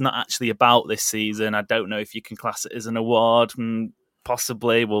different one. It's not actually about this season. I don't know if you can class it as an award.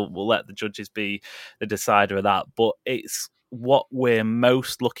 Possibly, we'll let the judges be the decider of that. But it's what we're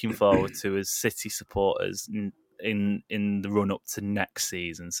most looking forward to as City supporters in the run up to next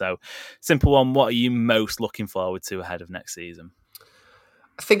season. So, simple one, what are you most looking forward to ahead of next season?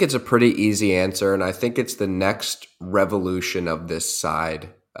 I think it's a pretty easy answer, and I think it's the next revolution of this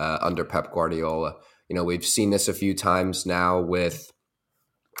side under Pep Guardiola. We've seen this a few times now with,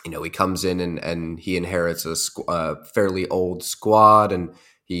 he comes in and he inherits a fairly old squad, and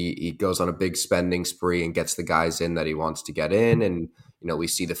he goes on a big spending spree and gets the guys in that he wants to get in, and we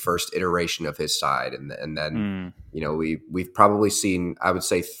see the first iteration of his side, and then we've probably seen, I would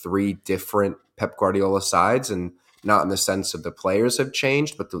say, 3 different Pep Guardiola sides, and not in the sense of the players have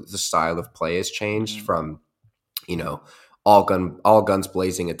changed, but the style of play has changed from all guns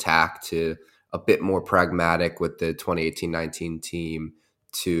blazing attack to a bit more pragmatic with the 2018-19 team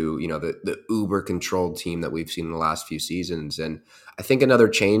to the uber controlled team that we've seen in the last few seasons. And I think another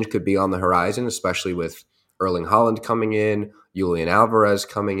change could be on the horizon, especially with Erling Haaland coming in, Julian Alvarez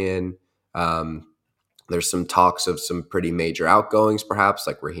coming in. There's some talks of some pretty major outgoings, perhaps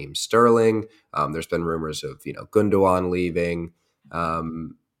like Raheem Sterling. There's been rumors of Gundogan leaving,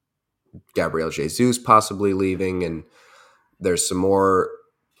 Gabriel Jesus possibly leaving, and there's some more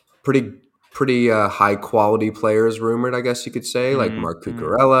pretty high quality players rumored, I guess you could say, like Marc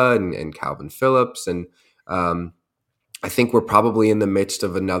Cucurella and Calvin Phillips. And I think we're probably in the midst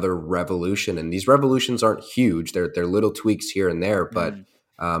of another revolution, and these revolutions aren't huge. They're little tweaks here and there, but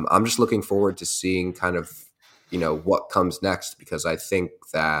I'm just looking forward to seeing kind of, what comes next, because I think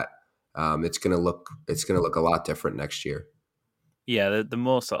that it's going to look a lot different next year. Yeah, the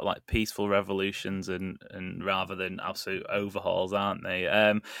more sort of like peaceful revolutions and rather than absolute overhauls, aren't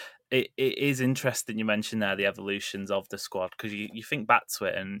they? It is interesting you mentioned there the evolutions of the squad, because you think back to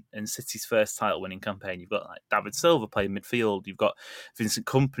it, and City's first title winning campaign, you've got like David Silva playing midfield, you've got Vincent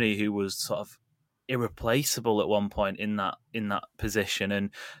Kompany, who was sort of irreplaceable at one point in that position, and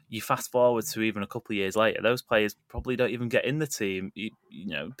you fast forward to even a couple of years later, those players probably don't even get in the team.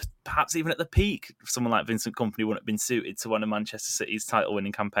 Perhaps even at the peak, someone like Vincent Kompany wouldn't have been suited to one of Manchester City's title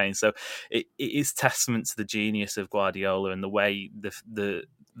winning campaigns. So it is testament to the genius of Guardiola and the way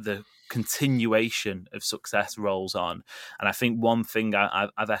the continuation of success rolls on. And I think one thing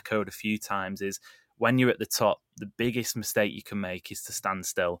I've echoed a few times is, when you're at the top, the biggest mistake you can make is to stand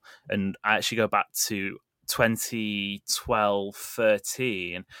still. And I actually go back to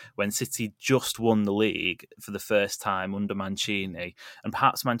 2012-13, when City just won the league for the first time under Mancini. And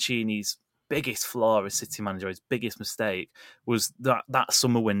perhaps Mancini's biggest flaw as City manager, his biggest mistake, was that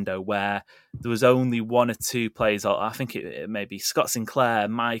summer window where there was only 1 or 2 players. I think it may be Scott Sinclair,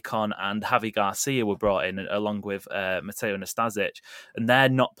 Maicon and Javi Garcia were brought in along with Mateo Nastasic, and they're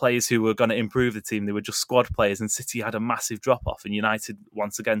not players who were going to improve the team. They were just squad players, and City had a massive drop off, and United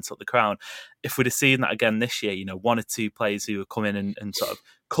once again took the crown. If we'd have seen that again this year, 1 or 2 players who would come in and sort of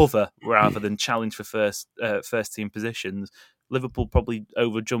cover rather than challenge for first team positions, Liverpool probably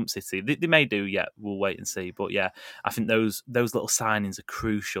overjump City. They may do, yeah, we'll wait and see. But yeah, I think those little signings are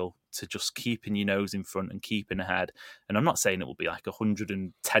crucial to just keeping your nose in front and keeping ahead. And I'm not saying it will be like a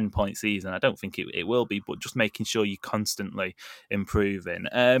 110-point season. I don't think it will be, but just making sure you're constantly improving.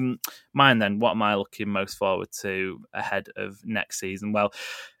 Mine then, what am I looking most forward to ahead of next season? Well,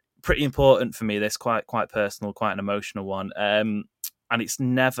 pretty important for me. This quite personal, quite an emotional one. And it's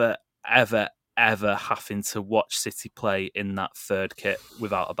never, ever having to watch City play in that third kit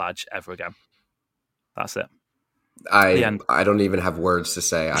without a badge ever again. That's it. I don't even have words to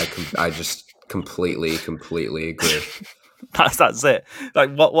say. I just completely agree. That's it.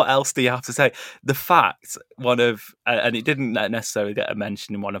 Like, what else do you have to say? The fact, and it didn't necessarily get a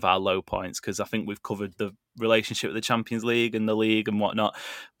mention in one of our low points, because I think we've covered the relationship with the Champions League and the league and whatnot.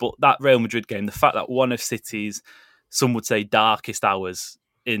 But that Real Madrid game, the fact that one of City's, some would say, darkest hours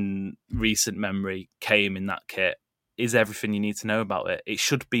in recent memory came in that kit, is everything you need to know about it. It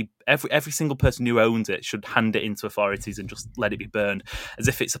should be every single person who owns it should hand it into authorities and just let it be burned as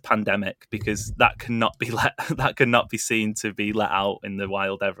if it's a pandemic, because that cannot be seen to be let out in the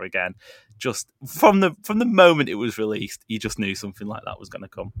wild ever again. Just from the moment it was released, you just knew something like that was going to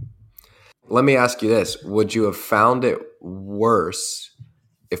come. Let me ask you this: would you have found it worse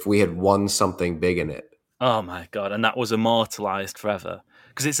if we had won something big in it? Oh my God! And that was immortalized forever.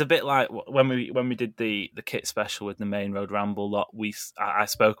 Because it's a bit like when we did the kit special with the Main Road Ramble lot, I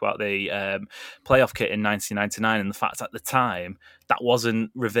spoke about the playoff kit in 1999 and the fact at the time that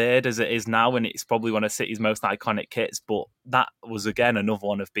wasn't revered as it is now, and it's probably one of City's most iconic kits. But that was again another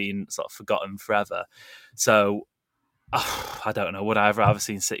one of being sort of forgotten forever. So I don't know. Would I have rather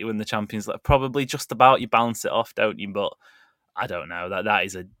seen City win the Champions League? Probably just about. You balance it off, don't you? But I don't know. That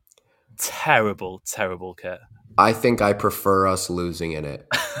is a terrible kit. I think I prefer us losing in it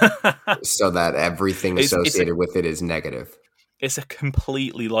so that everything associated with it is negative. It's a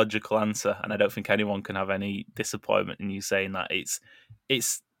completely logical answer, and I don't think anyone can have any disappointment in you saying that.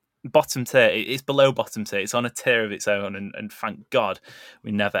 It's bottom tier. It's below bottom tier. It's on a tier of its own, and thank God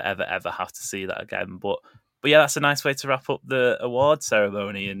we never, ever, ever have to see that again. But yeah, that's a nice way to wrap up the award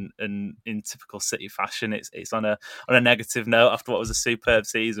ceremony. And in typical City fashion, it's on a negative note after what was a superb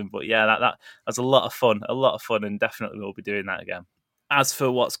season. But yeah, that was a lot of fun, and definitely we'll be doing that again. As for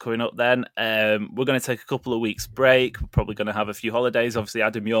what's coming up then, we're going to take a couple of weeks break. We're probably going to have a few holidays. Obviously,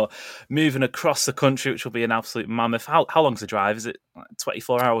 Adam, you're moving across the country, which will be an absolute mammoth. How long's the drive? Is it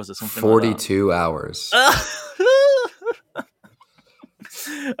 24 hours or something 42 like that? hours.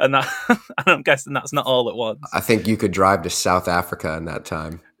 And I'm guessing that's not all at once. I think you could drive to South Africa in that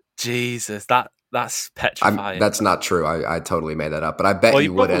time. Jesus, that's petrifying. That's not true. I totally made that up, but I bet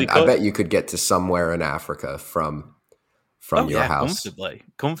you wouldn't. I bet you could get to somewhere in Africa from your house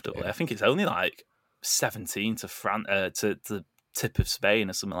comfortably. Yeah. I think it's only like 17 to France, to the tip of Spain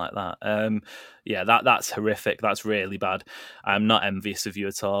or something like that. Yeah, that's horrific. That's really bad. I'm not envious of you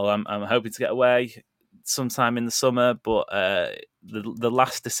at all. I'm hoping to get away sometime in the summer, but the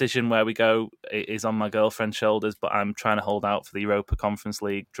last decision where we go is on my girlfriend's shoulders, but I'm trying to hold out for the Europa Conference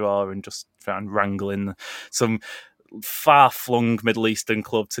League draw and just try and wrangle in some far-flung Middle Eastern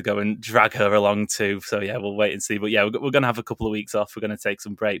club to go and drag her along to. So yeah, we'll wait and see. But yeah, we're going to have a couple of weeks off. We're going to take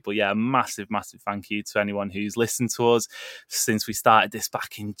some break. But yeah, massive thank you to anyone who's listened to us since we started this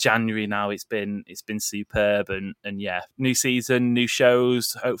back in January. Now it's been superb, and yeah, new season, new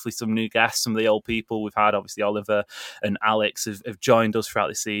shows, hopefully some new guests, some of the old people we've had. Obviously Oliver and Alex have joined us throughout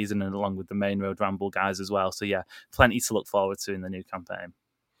the season, and along with the Main Road Ramble guys as well. So yeah, plenty to look forward to in the new campaign.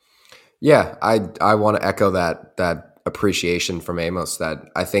 Yeah, I want to echo that appreciation from Amos. That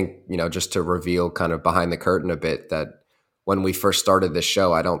I think, just to reveal kind of behind the curtain a bit, that when we first started this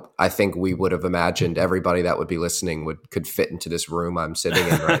show, I think we would have imagined everybody that would be listening could fit into this room I'm sitting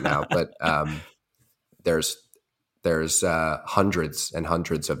in right now. But there's hundreds and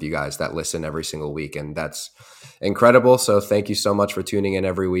hundreds of you guys that listen every single week, and that's incredible. So thank you so much for tuning in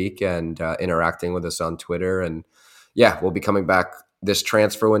every week and interacting with us on Twitter. And yeah, we'll be coming back this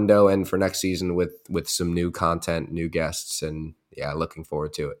transfer window and for next season with some new content, new guests, and yeah, looking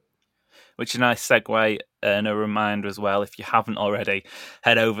forward to it. Which is a nice segue and a reminder as well, if you haven't already,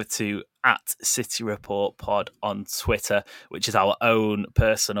 head over to @CityReportPod on Twitter, which is our own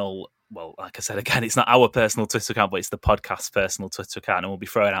personal, well, like I said, again, it's not our personal Twitter account, but it's the podcast's personal Twitter account, and we'll be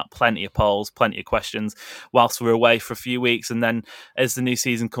throwing out plenty of polls, plenty of questions whilst we're away for a few weeks, and then as the new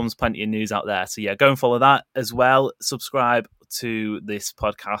season comes, plenty of news out there. So yeah, go and follow that as well. Subscribe to this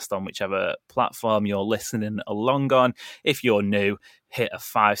podcast on whichever platform you're listening along on. If you're new, hit a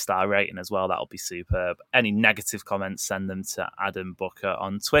 5-star rating as well. That'll be superb. Any negative comments, send them to Adam Booker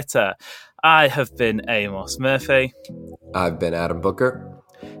on Twitter. I have been Amos Murphy. I've been Adam Booker.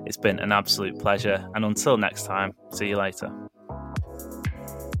 It's been an absolute pleasure. And until next time, see you later.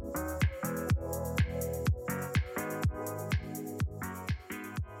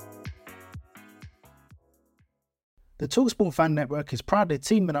 The TalkSport Fan Network is proudly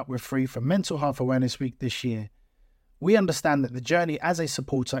teaming up with Free for Mental Health Awareness Week this year. We understand that the journey as a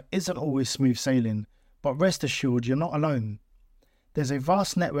supporter isn't always smooth sailing, but rest assured you're not alone. There's a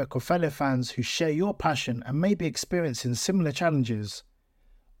vast network of fellow fans who share your passion and may be experiencing similar challenges.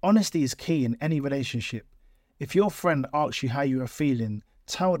 Honesty is key in any relationship. If your friend asks you how you are feeling,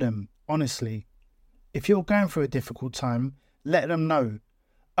 tell them honestly. If you're going through a difficult time, let them know.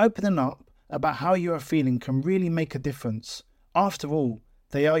 Opening up about how you are feeling can really make a difference. After all,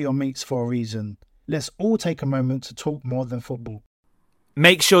 they are your mates for a reason. Let's all take a moment to talk more than football.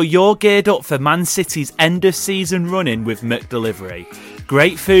 Make sure you're geared up for Man City's end-of-season run-in with McDelivery.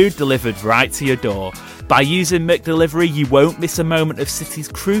 Great food delivered right to your door. By using McDelivery, you won't miss a moment of City's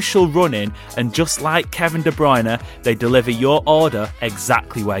crucial run-in, and just like Kevin De Bruyne, they deliver your order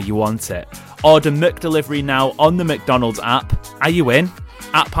exactly where you want it. Order McDelivery now on the McDonald's app. Are you in?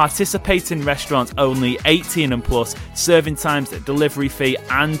 At participating restaurants only, 18 and plus, serving times, delivery fee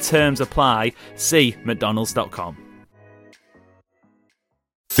and terms apply. See mcdonalds.com.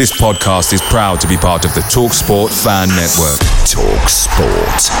 This podcast is proud to be part of the TalkSport Fan Network.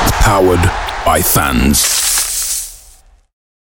 TalkSport. Powered by fans.